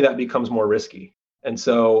 to me, that becomes more risky. And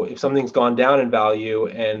so if something's gone down in value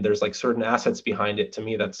and there's like certain assets behind it, to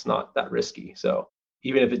me, that's not that risky. So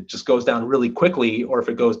even if it just goes down really quickly, or if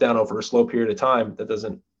it goes down over a slow period of time, that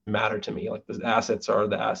doesn't matter to me. Like the assets are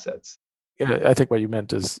the assets. Yeah, I think what you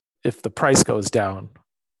meant is if the price goes down,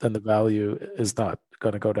 then the value is not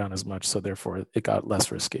going to go down as much. So therefore it got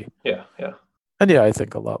less risky. Yeah. Yeah. And yeah, I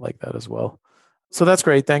think a lot like that as well. So that's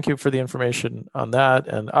great. Thank you for the information on that.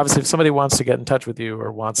 And obviously, if somebody wants to get in touch with you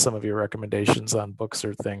or wants some of your recommendations on books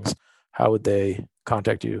or things, how would they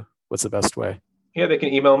contact you? What's the best way? Yeah, they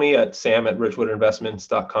can email me at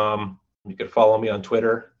sam@ridgewoodinvestments.com. You could follow me on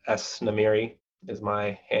Twitter. Namiri is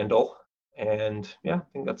my handle. And yeah, I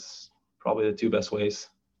think that's probably the two best ways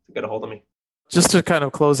to get a hold of me. Just to kind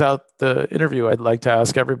of close out the interview, I'd like to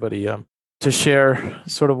ask everybody to share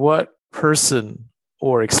sort of what person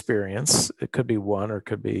or experience, it could be one or it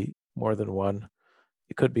could be more than one,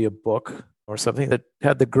 it could be a book or something that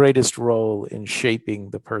had the greatest role in shaping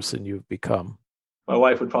the person you've become. My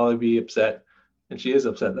wife would probably be upset, and she is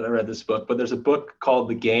upset that I read this book, but there's a book called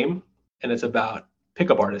The Game, and it's about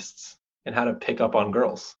pickup artists and how to pick up on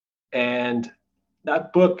girls. And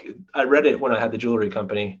that book, I read it when I had the jewelry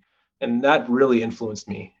company, and that really influenced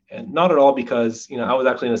me. And not at all because, I was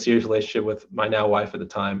actually in a serious relationship with my now wife at the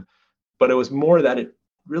time, but it was more that it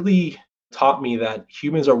really taught me that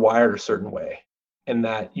humans are wired a certain way, and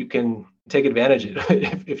that you can take advantage of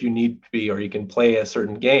it if you need to be, or you can play a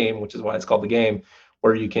certain game, which is why it's called The Game,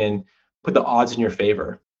 where you can put the odds in your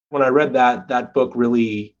favor. When I read that book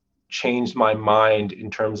really changed my mind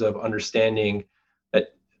in terms of understanding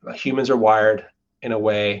that humans are wired in a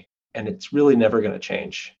way, and it's really never going to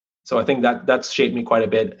change. So I think that's shaped me quite a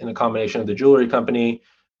bit in a combination of the jewelry company,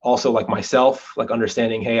 also like myself, like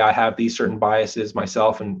understanding, hey, I have these certain biases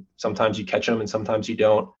myself, and sometimes you catch them and sometimes you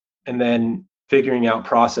don't. And then figuring out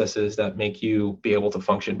processes that make you be able to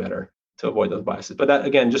function better to avoid those biases. But that,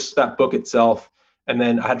 again, just that book itself, And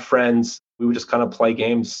then I had friends, we would just kind of play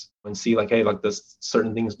games and see like, hey, like this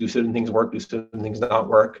certain things work, do certain things not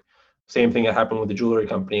work. Same thing that happened with the jewelry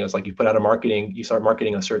company. It's like you put out you start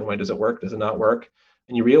marketing a certain way. Does it work? Does it not work?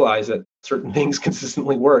 And you realize that certain things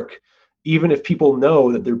consistently work, even if people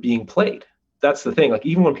know that they're being played. That's the thing. Like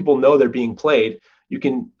even when people know they're being played, you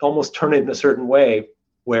can almost turn it in a certain way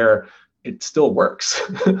where it still works.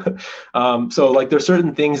 So like there's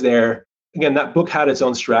certain things there. Again, that book had its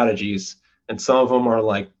own strategies, and some of them are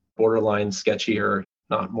like borderline sketchy or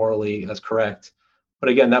not morally as correct. But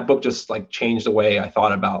again, that book just like changed the way I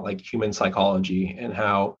thought about like human psychology and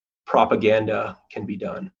how propaganda can be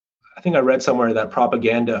done. I think I read somewhere that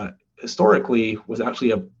propaganda historically was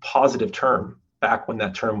actually a positive term back when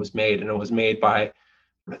that term was made. And it was made by,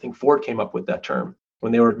 I think Ford came up with that term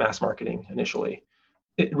when they were mass marketing initially.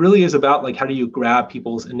 It really is about like, how do you grab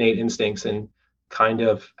people's innate instincts and kind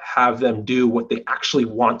of have them do what they actually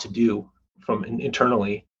want to do from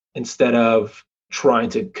internally, instead of trying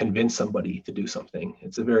to convince somebody to do something.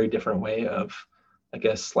 It's a very different way of, I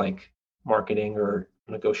guess, like marketing or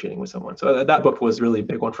negotiating with someone. So that book was really a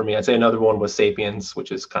big one for me. I'd say another one was Sapiens,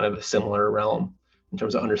 which is kind of a similar realm in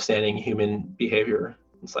terms of understanding human behavior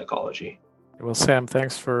and psychology. Well, Sam,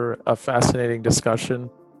 thanks for a fascinating discussion.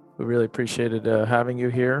 We really appreciated having you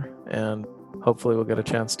here, and hopefully we'll get a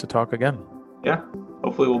chance to talk again. Yeah,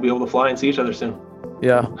 hopefully we'll be able to fly and see each other soon.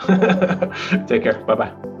 Yeah. Take care.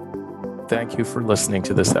 Bye-bye. Thank you for listening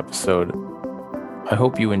to this episode. I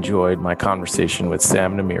hope you enjoyed my conversation with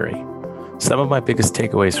Sam Namiri. Some of my biggest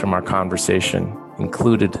takeaways from our conversation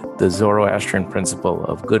included the Zoroastrian principle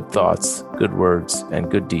of good thoughts, good words, and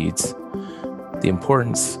good deeds, the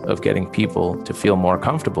importance of getting people to feel more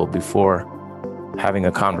comfortable before having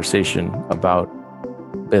a conversation about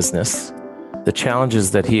business, the challenges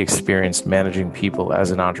that he experienced managing people as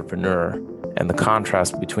an entrepreneur, and the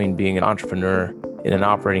contrast between being an entrepreneur in an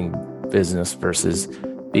operating business versus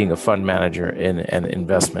being a fund manager in an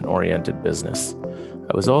investment-oriented business.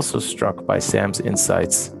 I was also struck by Sam's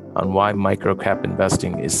insights on why microcap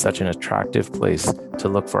investing is such an attractive place to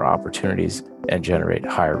look for opportunities and generate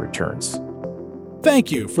higher returns.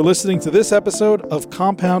 Thank you for listening to this episode of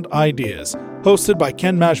Compound Ideas, hosted by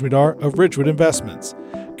Ken Majmudar of Ridgewood Investments.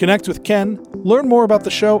 Connect with Ken, learn more about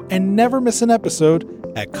the show, and never miss an episode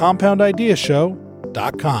at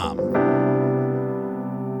compoundideashow.com.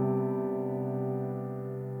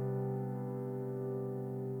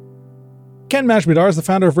 Ken Majmudar is the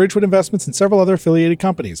founder of Ridgewood Investments and several other affiliated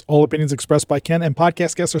companies. All opinions expressed by Ken and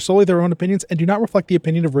podcast guests are solely their own opinions and do not reflect the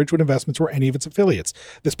opinion of Ridgewood Investments or any of its affiliates.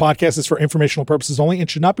 This podcast is for informational purposes only and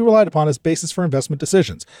should not be relied upon as basis for investment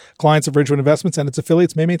decisions. Clients of Ridgewood Investments and its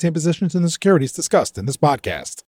affiliates may maintain positions in the securities discussed in this podcast.